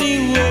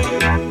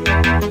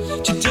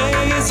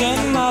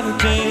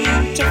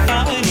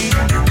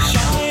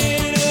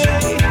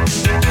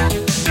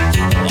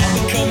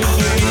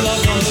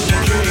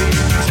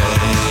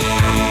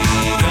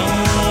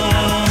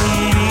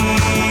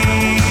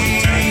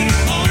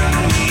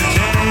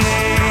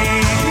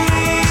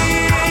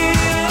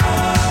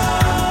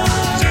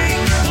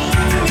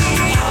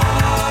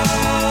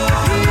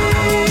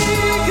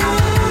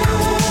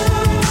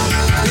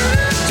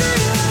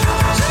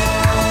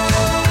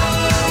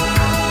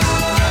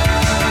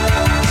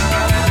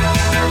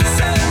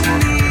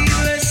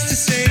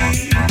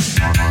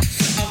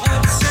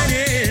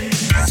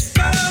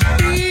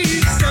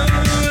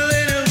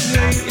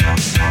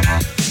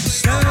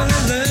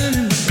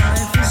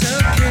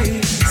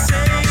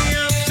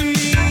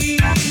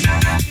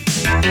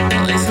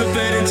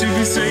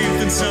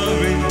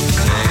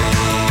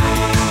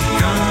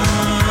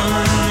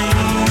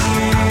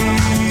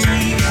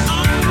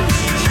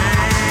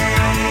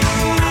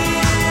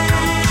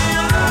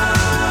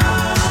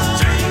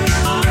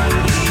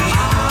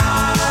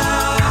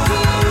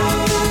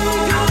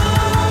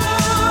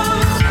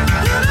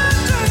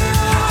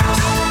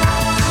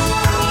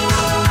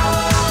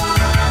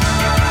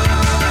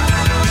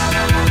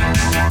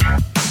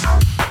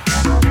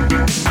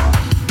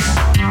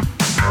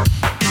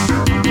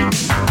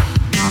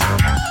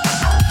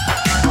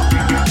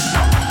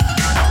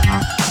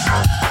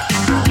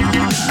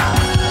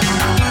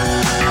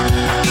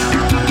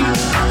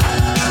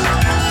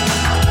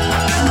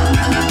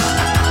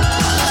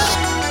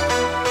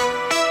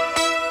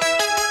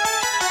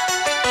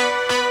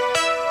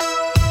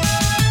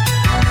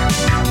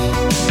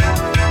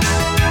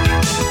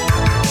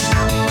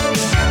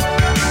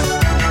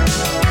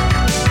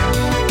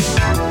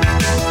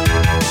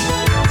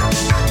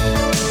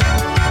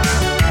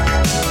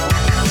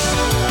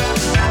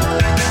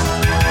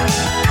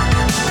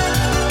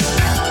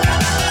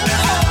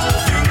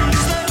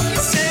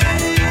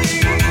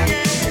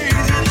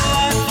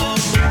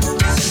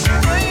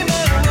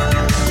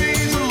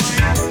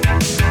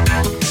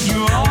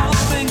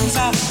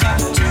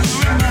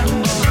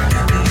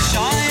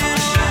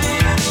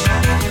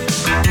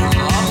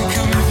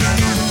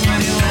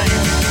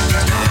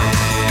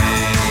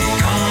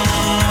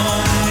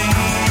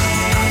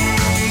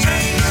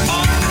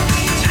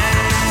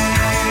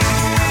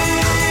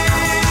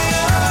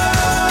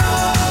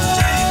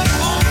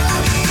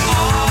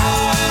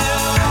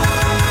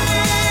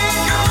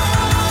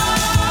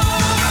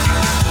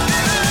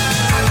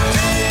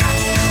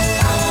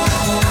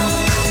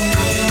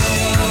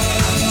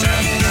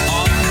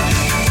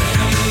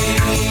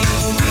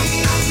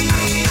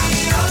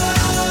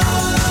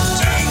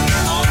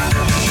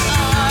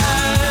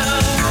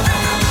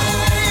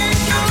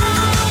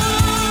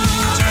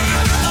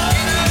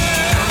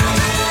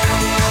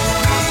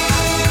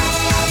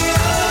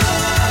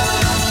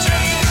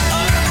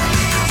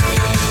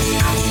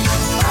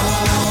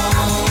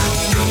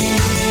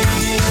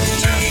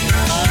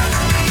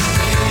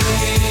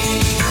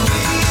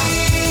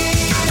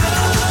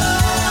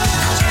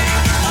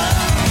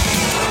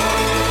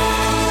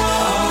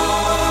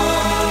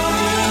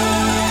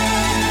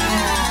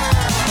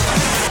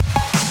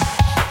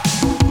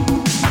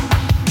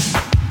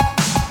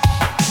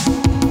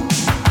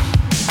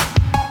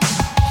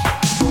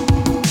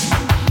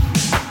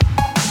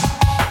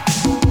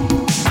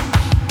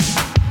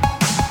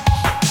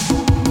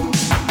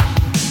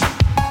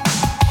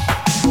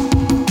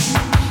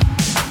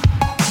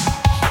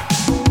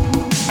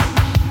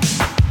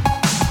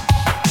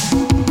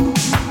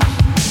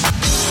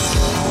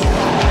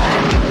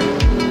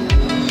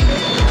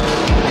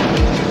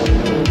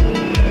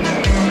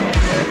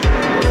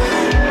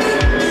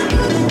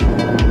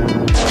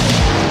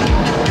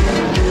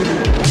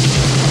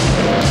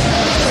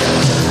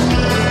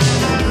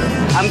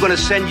going to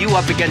send you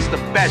up against the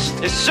best.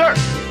 Yes, sir.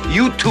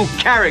 You two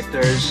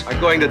characters are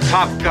going to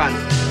Top Gun.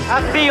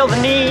 I feel the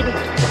need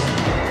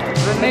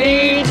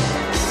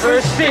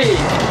for speed.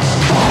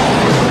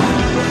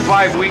 For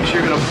 5 weeks,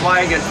 you're going to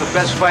fly against the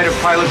best fighter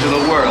pilots in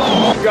the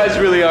world. You guys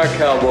really are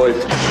cowboys.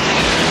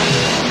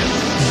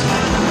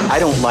 I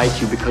don't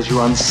like you because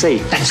you're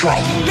unsafe. That's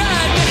right.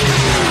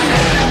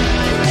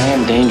 I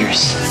am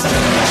dangerous.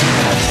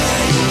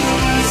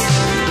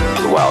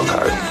 The wild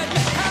card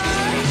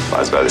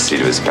flies by the seat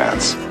of his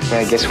pants.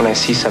 I guess when I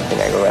see something,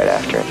 I go right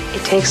after it.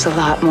 It takes a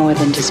lot more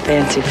than just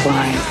fancy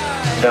flying.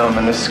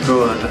 Gentlemen, this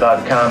school is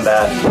about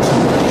combat.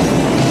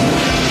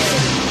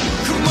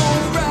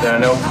 There are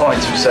no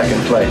points for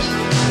second place.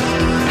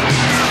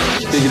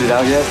 Figured it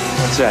out yet?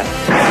 What's that?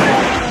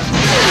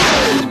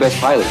 Who's the best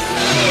pilot?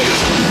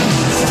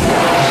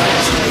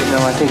 No,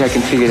 I think I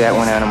can figure that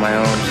one out on my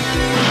own.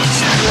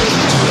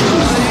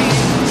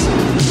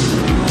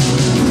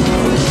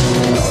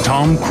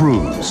 Tom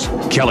Cruise,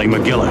 Kelly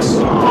McGillis.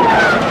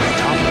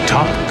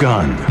 Top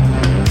Gun.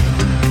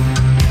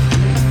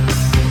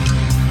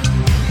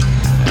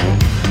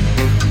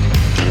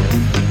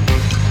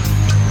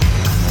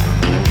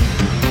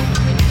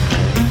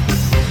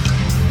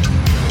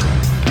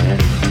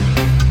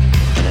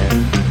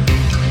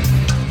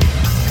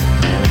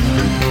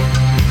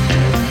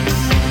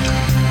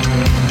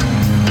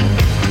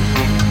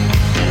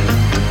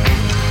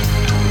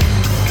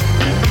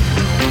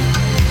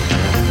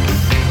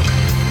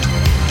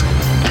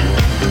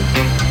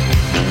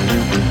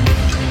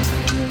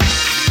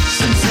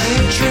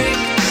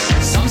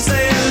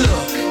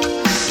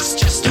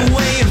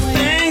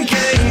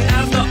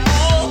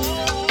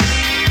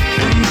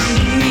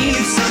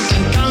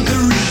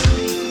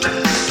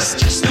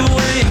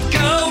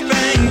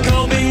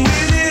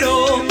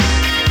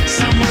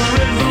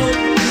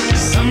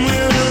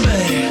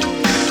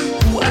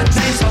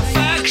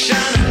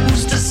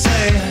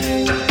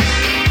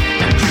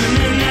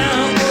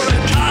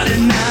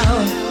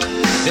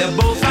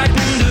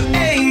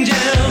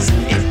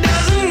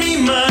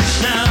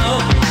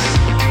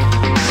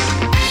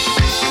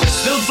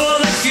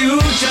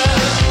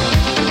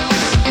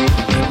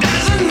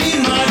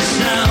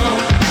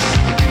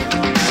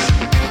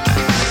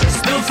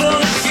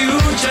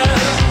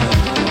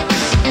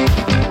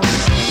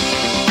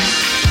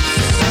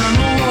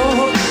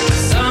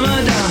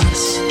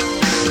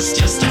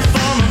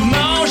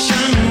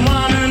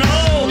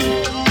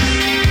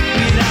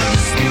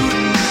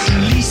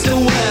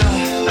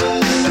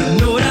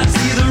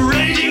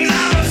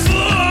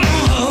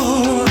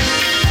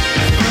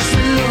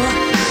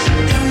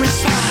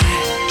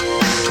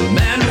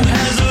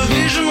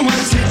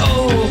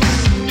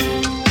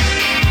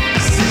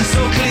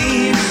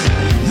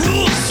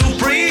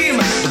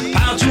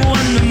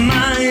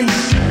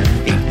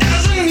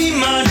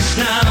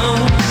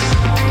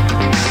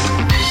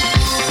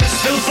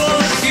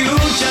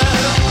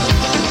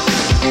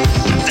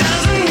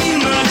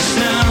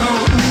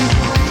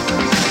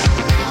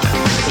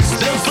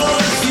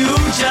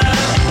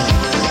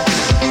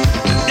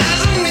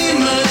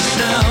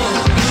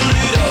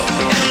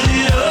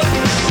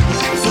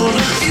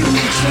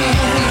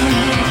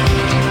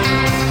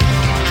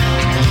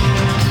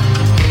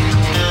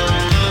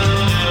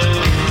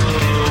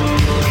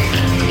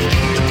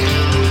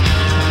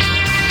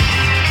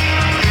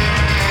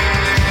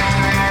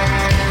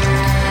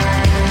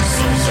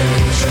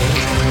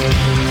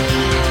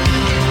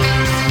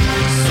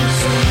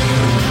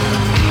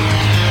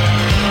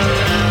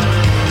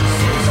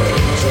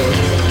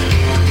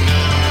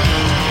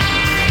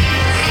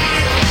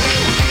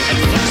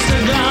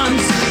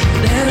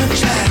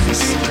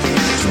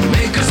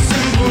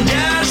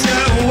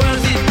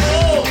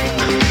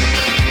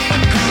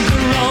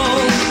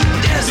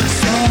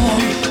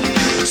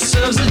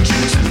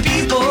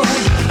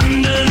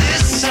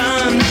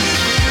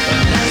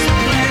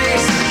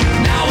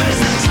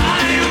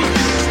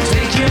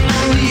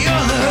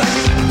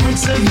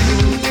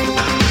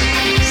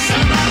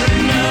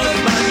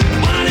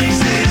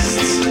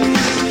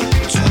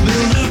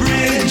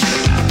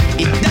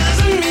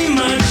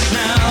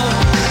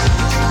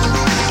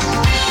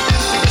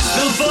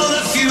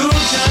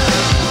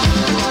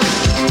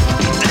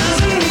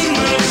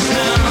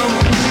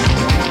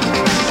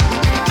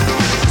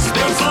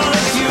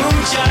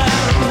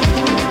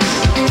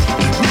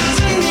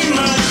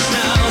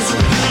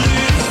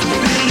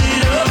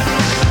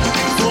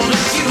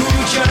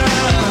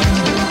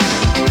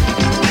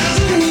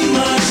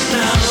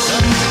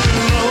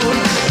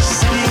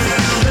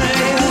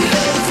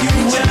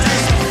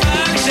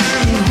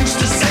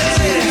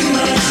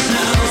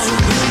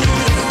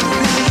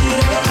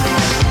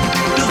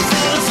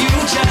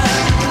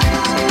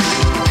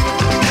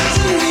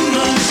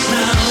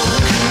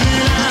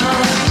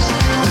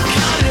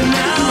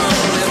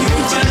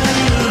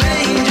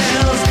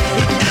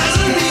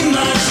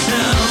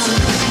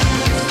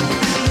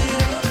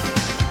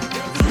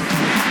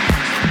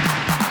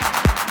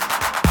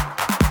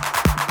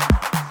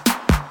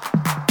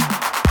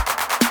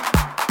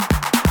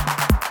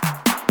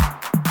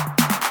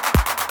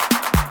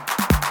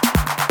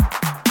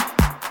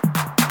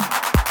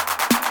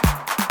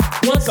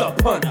 Once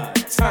upon a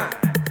time,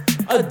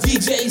 a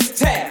DJ's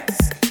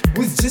task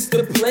was just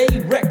to play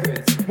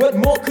records. What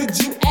more could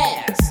you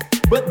ask?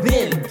 But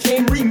then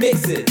came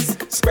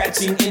remixes,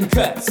 scratching and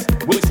cuts,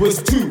 which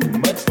was too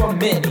much for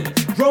many.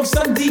 Drove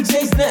some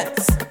DJs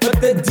nuts, but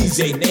the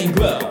DJ named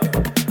Glove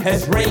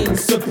has reigned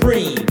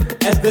supreme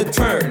as the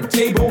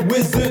turntable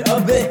wizard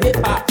of the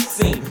hip-hop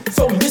scene.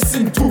 So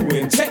listen to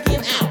him, check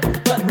him out,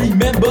 but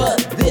remember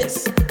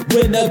this: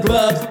 when the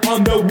Glove's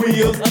on the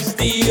wheels of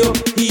steel,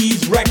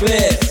 he's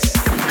reckless.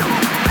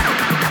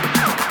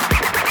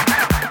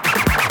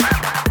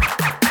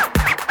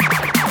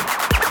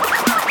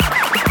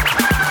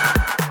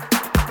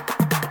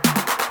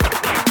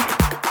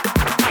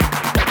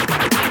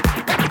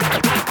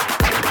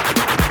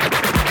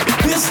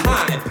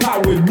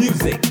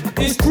 Music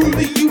is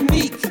truly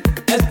unique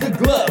as the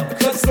Glove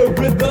cuts the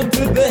rhythm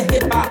to the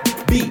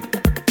hip-hop beat.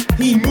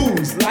 He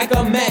moves like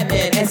a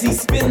madman as he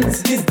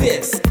spins his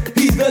disc.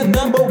 He's the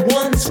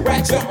 #1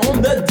 scratcher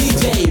on the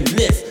DJ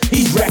list.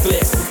 He's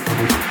reckless.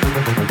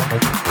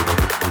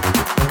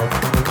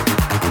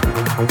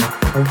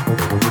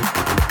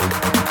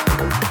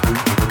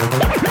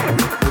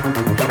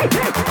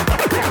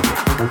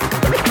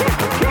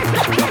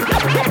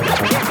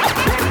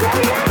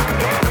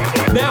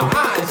 Now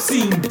I've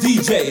seen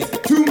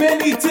DJs, too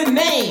many to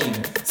name.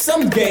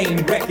 Some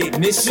gain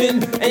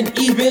recognition and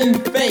even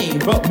fame.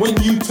 But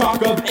when you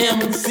talk of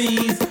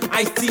MCs,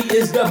 Ice-T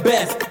is the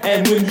best.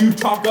 And when you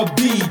talk of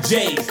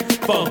DJs,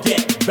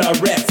 forget the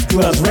rest.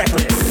 Glove's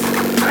reckless.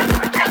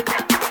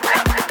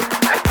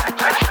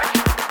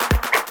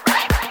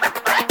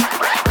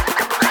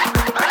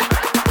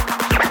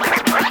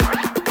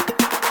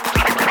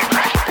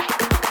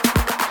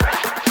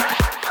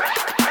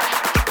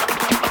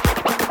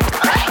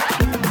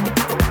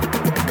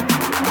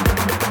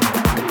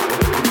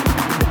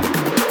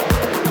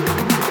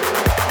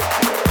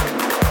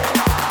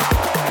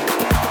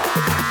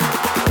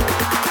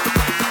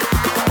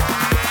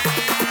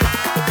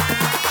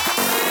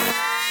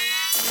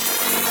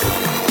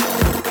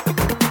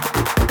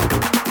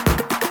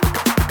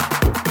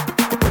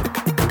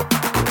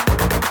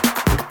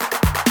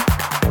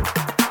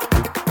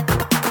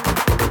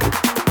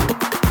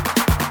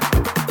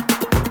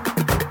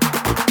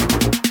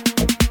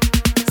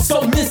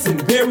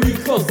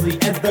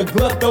 As the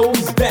Glove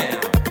goes down,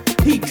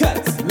 he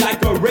cuts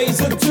like a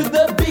razor to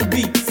the big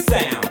beat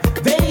sound.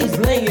 Dave's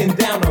laying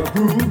down a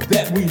groove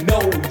that we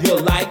know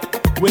you'll like,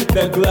 with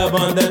the Glove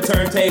on the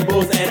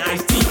turntables and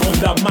Ice-T on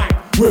the mic.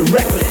 We're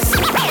reckless.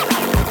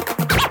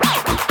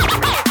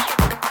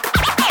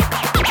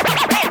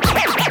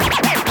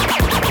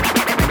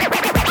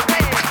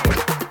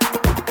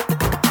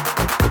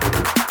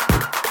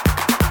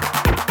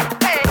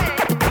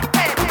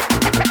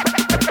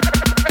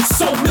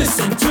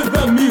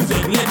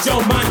 Let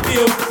your mind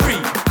feel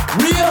free.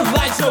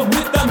 Realize you're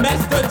with the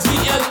master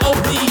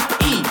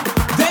G-L-O-V-E.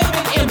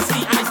 David MC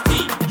Ice-T,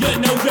 you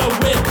know you're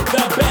with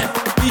the best.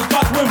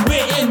 Because when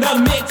we're in the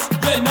mix,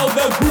 you know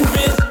the groove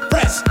is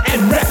fresh and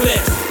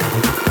reckless.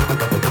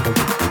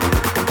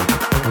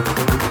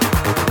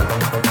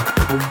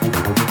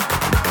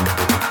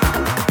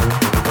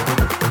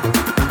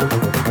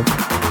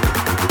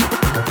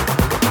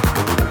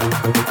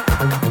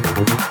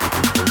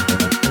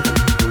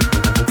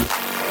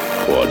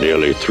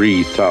 Nearly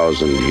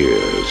 3,000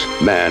 years,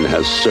 man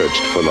has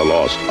searched for the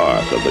lost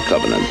Ark of the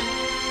Covenant.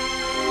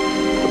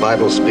 The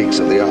Bible speaks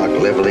of the Ark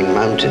leveling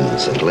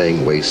mountains and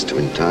laying waste to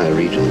entire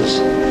regions.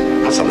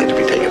 Not something to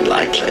be taken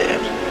lightly.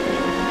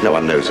 No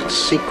one knows its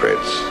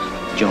secrets.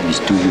 Jones,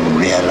 do you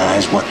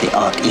realize what the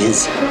Ark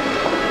is?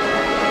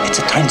 It's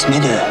a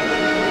transmitter.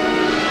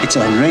 It's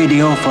a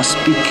radio for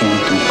speaking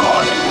to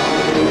God.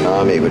 An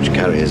army which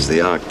carries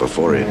the Ark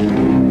before it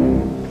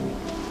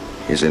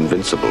is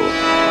invincible.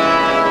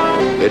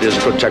 It is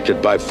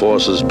protected by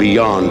forces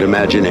beyond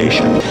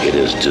imagination. It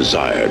is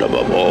desired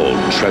above all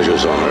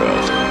treasures on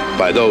earth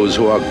by those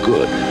who are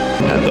good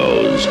and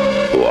those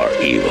who are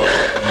evil.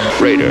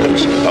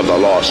 Raiders of the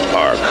Lost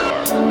Ark.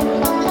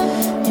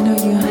 You know,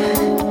 you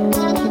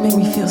make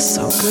me feel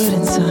so good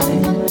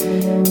inside.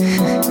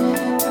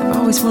 I've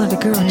always wanted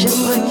a girl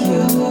just like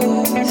you.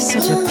 You're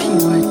such a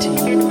purity,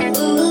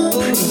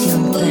 pretty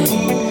young thing.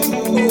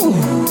 Ooh.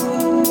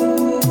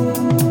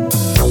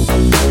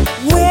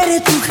 Where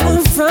did you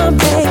come from,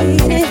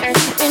 baby?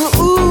 And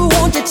ooh,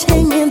 won't you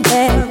take me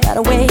there right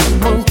away?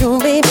 Won't you,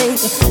 baby?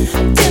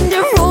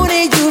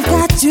 Tenderoni, you've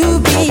got to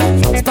be.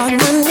 Spark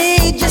my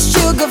need, just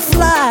sugar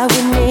fly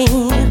with me.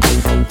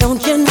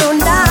 Don't you know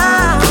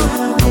now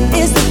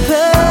is the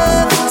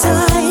perfect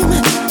time?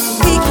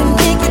 We can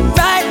make it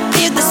right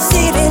in the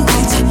city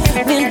lights.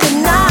 In the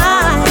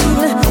night,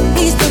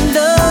 ease the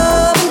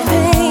love and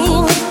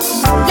pain.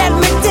 Let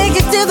me take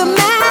it to the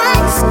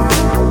max.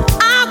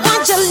 I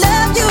want your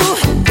love, you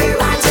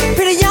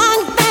pretty young.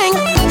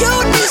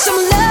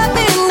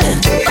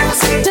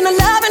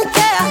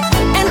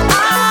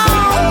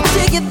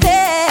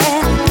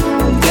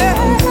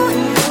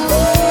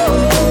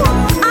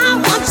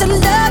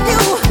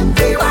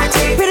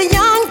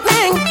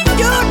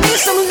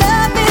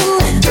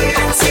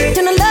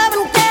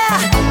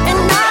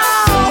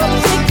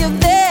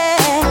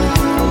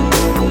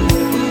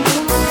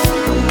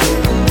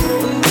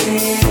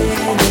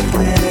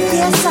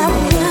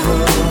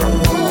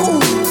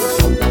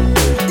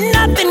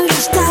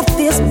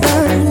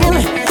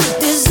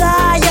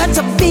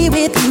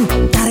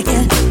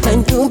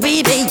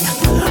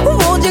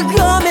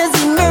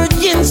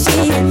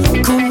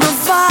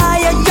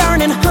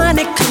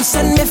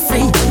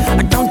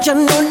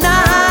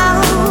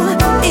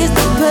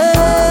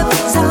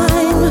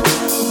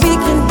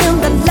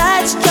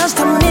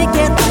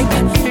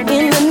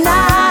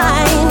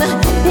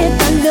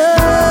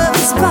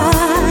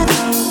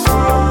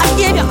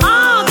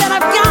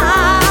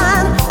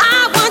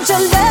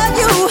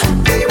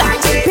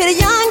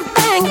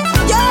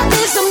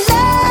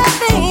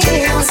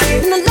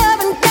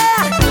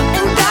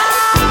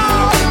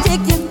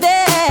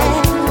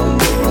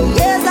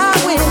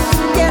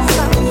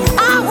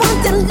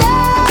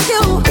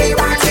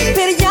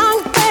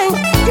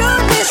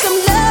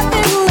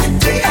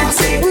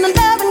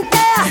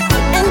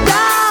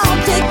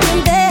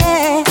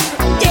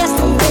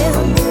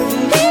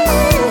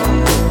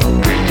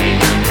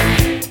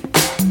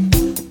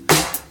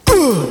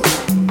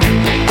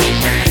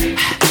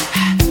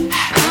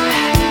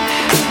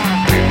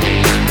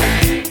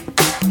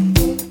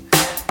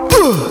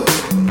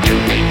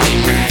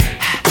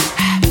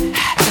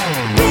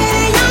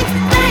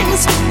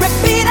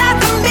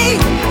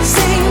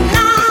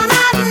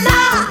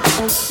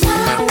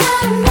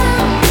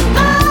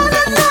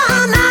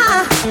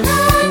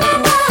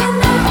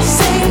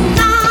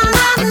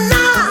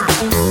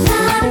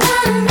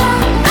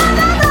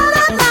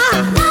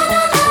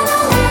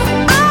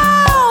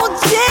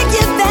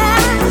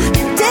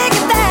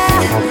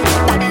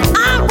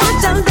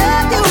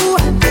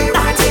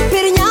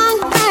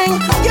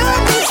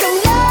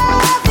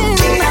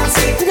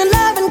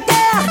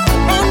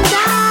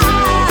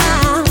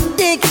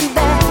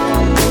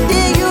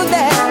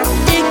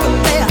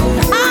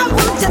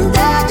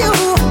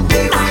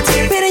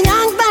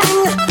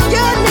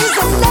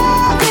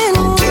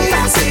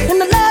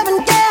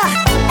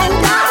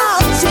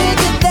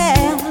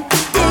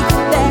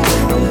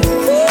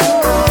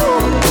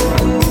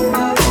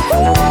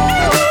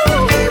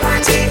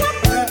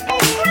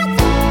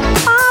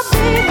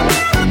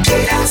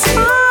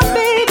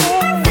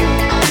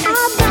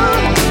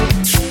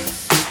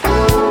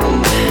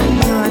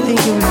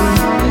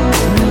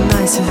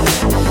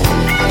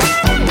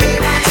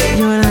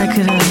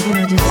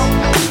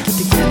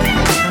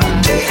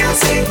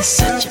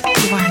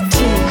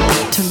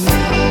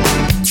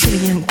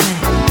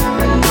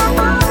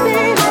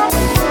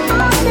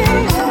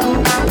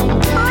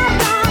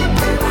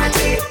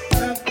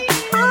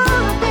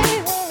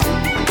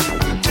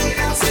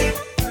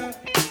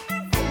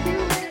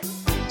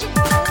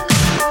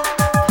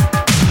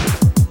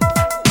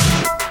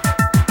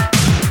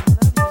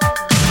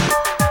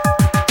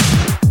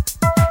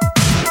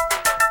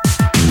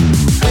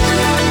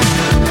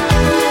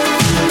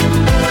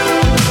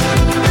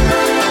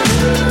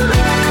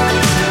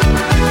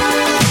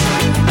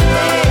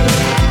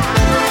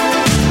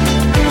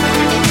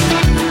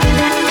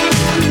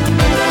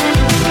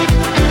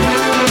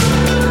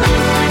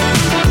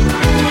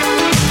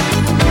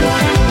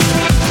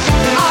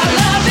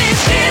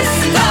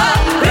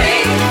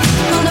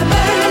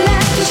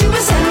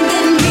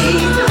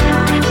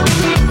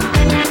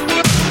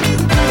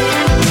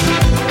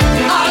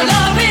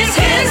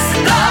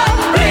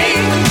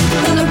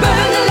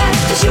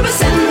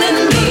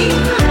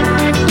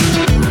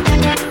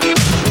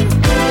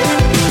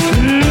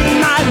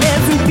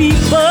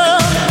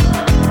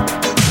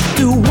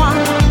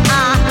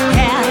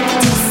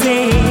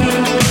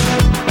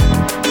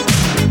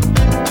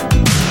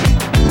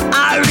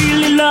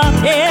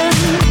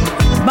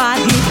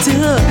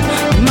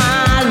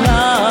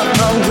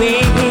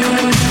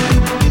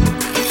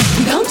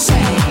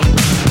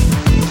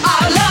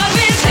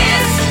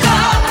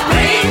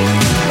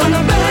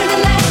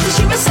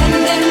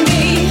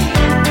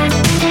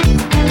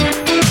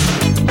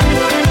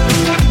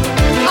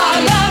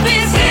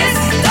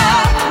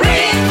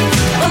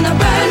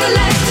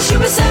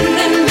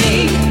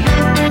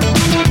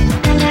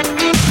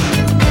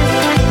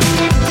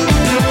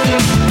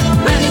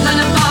 When you're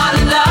gonna fall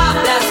in love,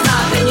 there's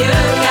nothing you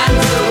can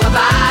do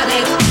about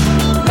it.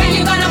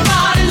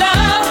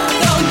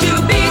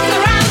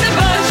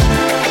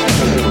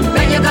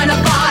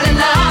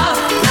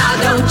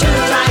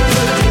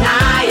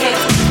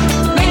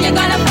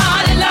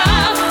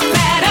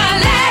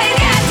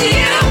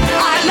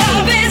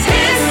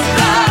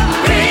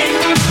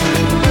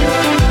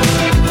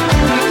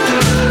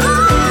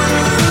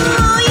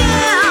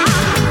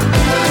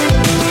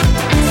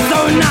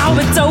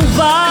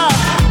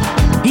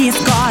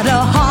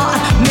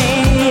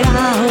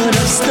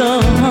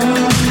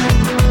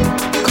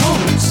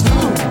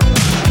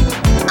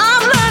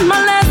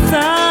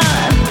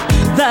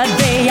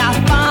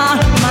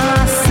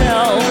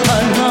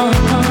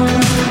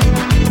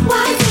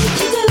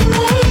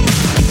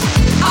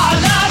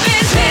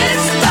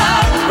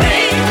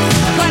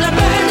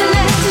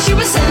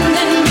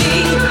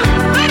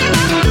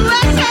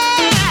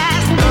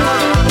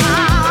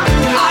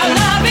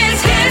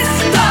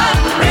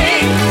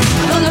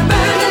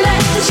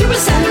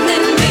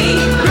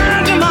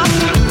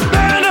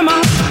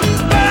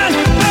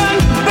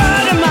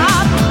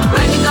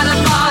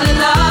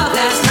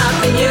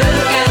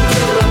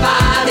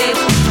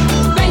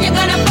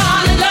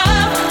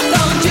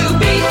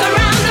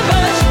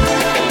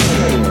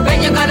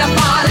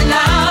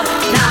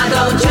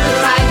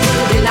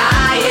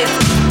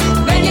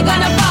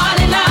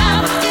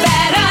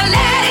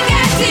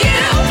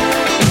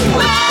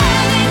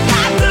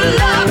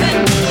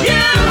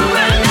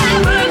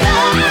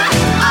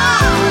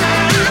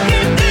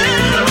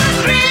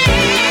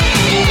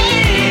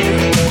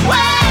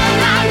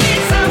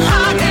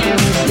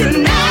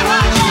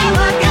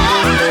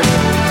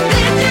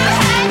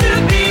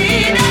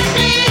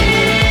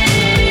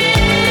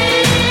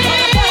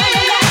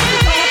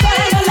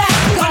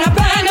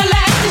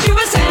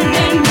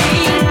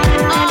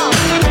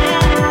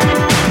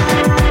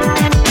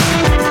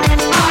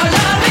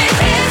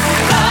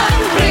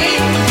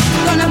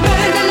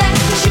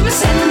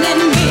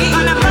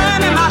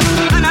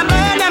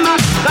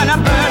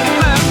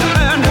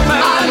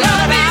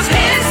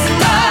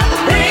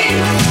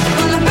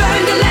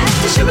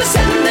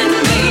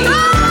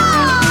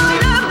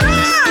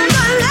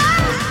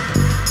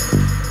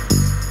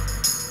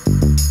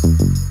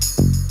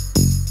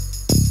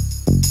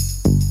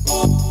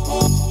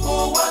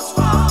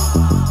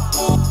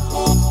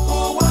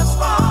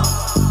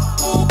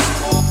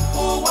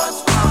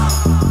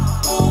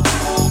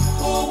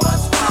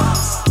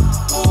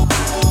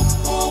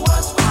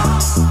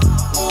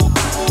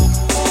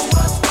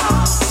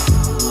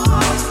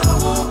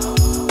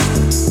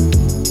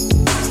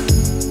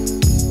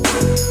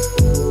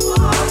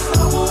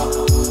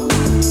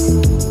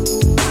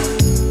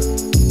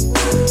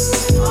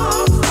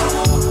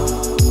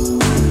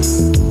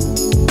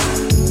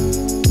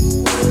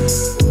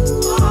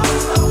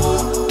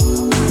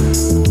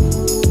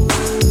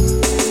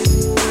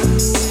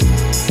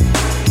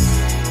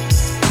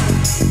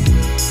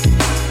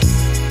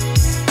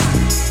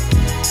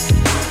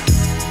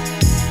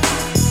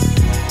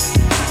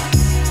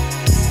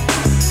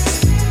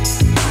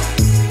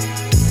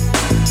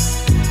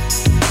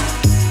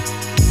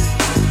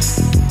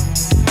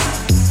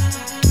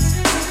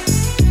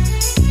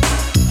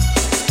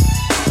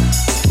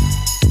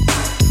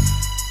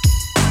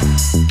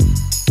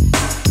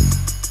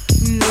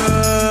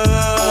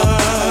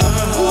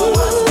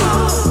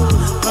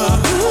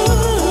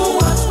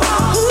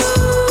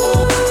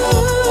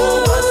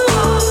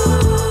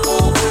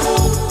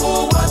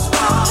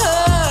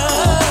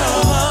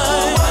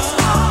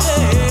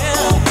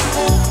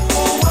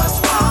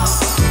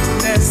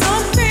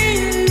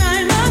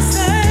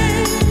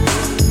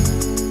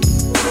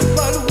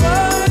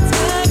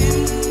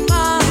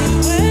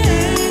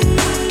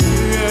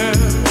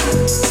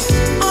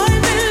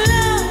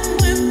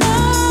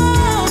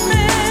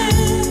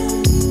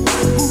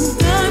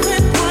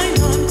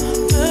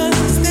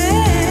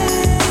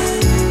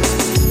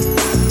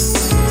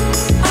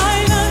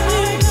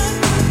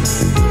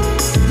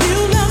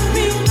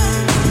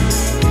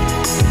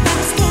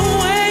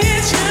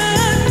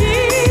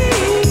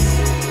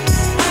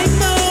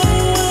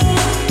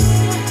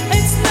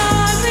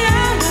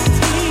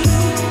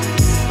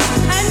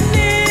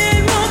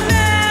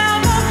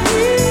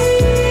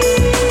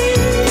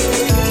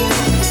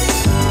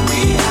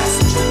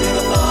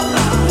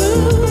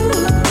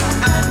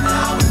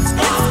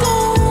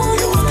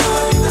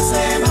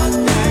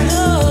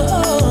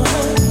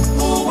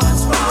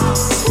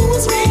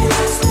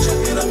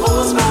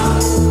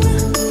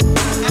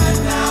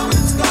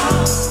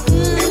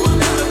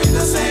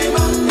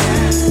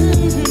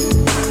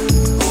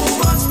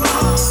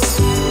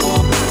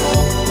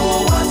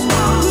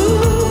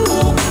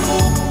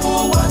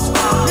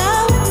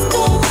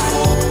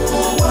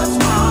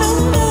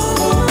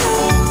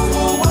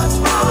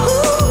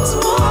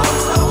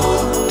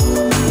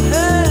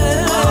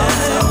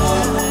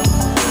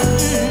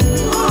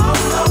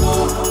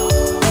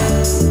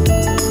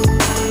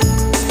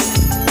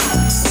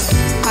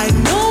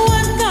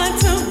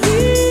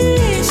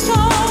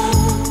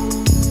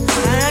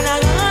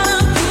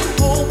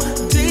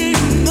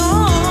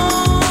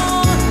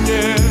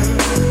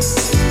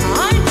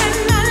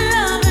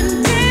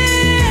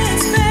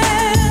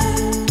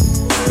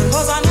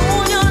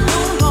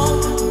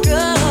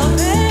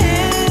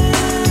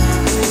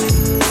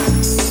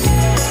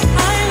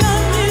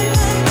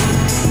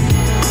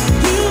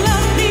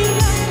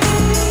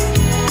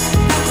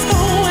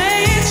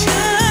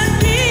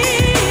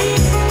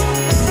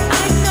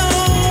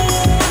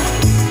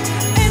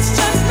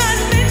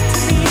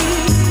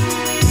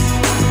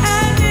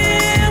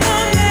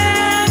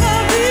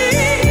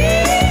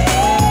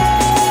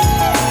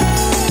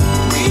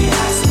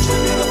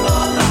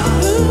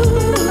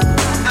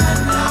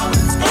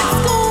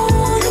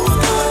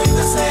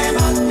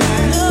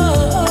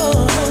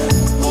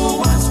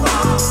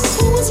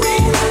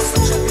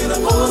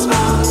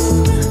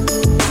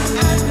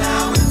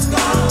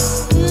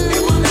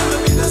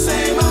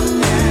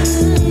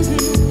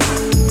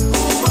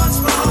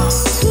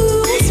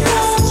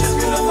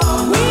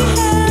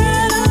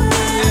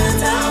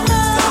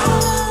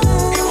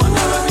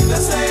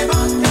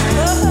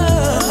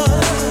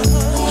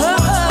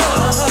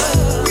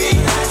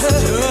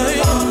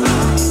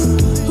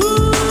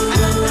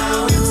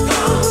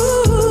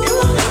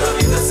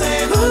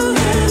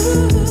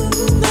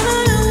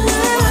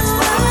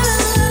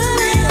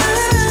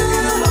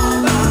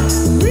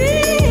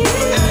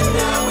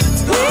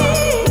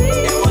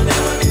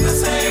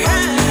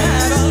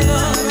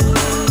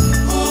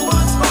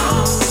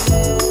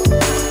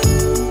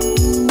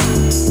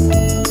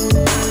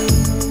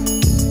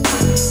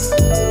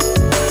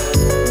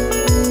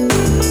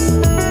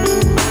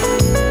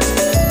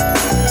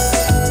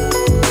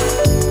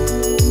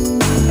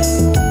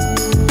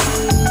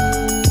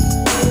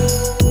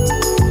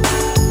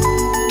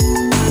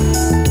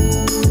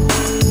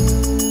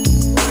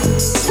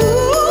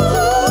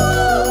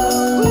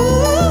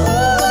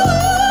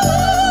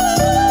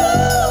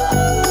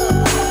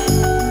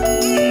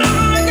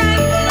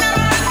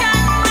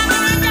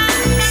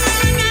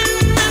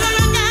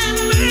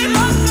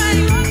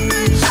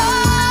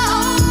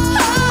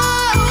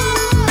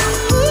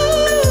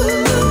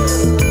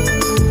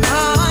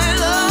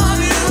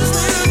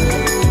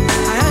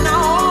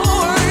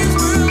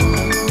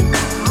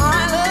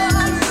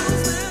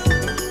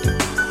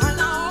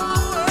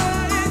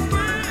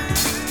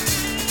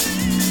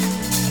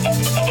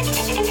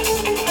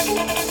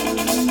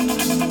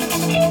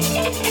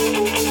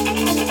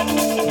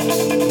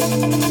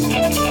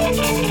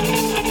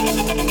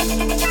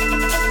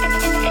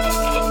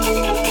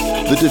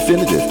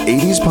 definitive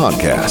 80s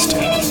podcast.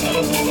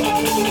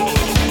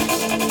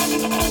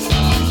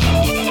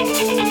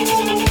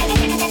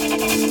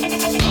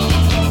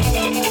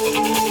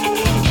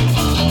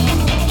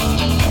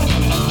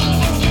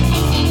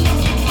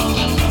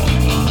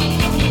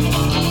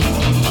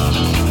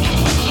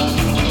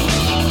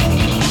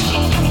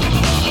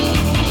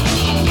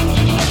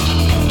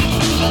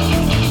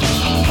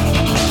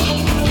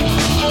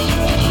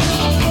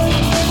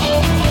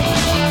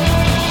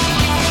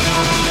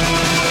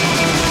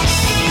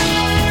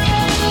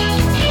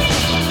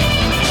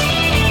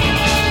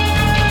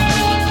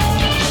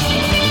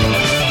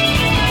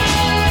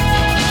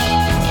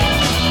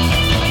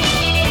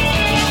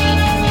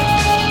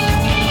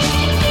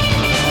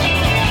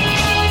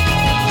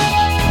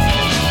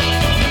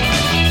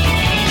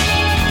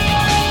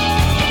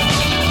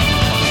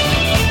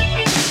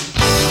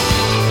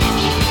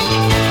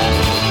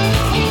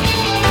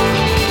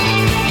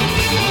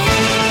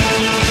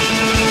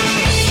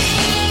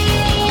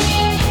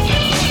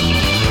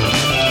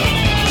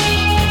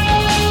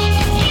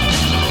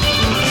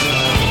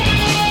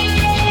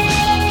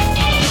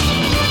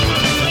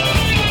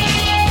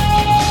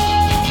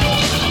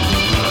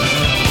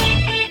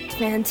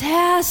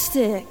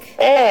 Fantastic.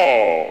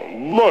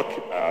 Oh, look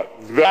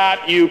at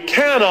that. You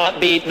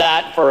cannot beat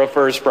that for a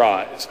first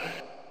prize.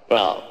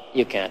 Well,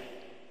 you can,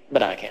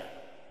 but I can.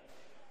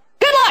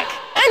 Good luck,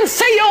 and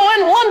see you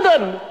in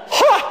London.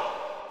 Ha!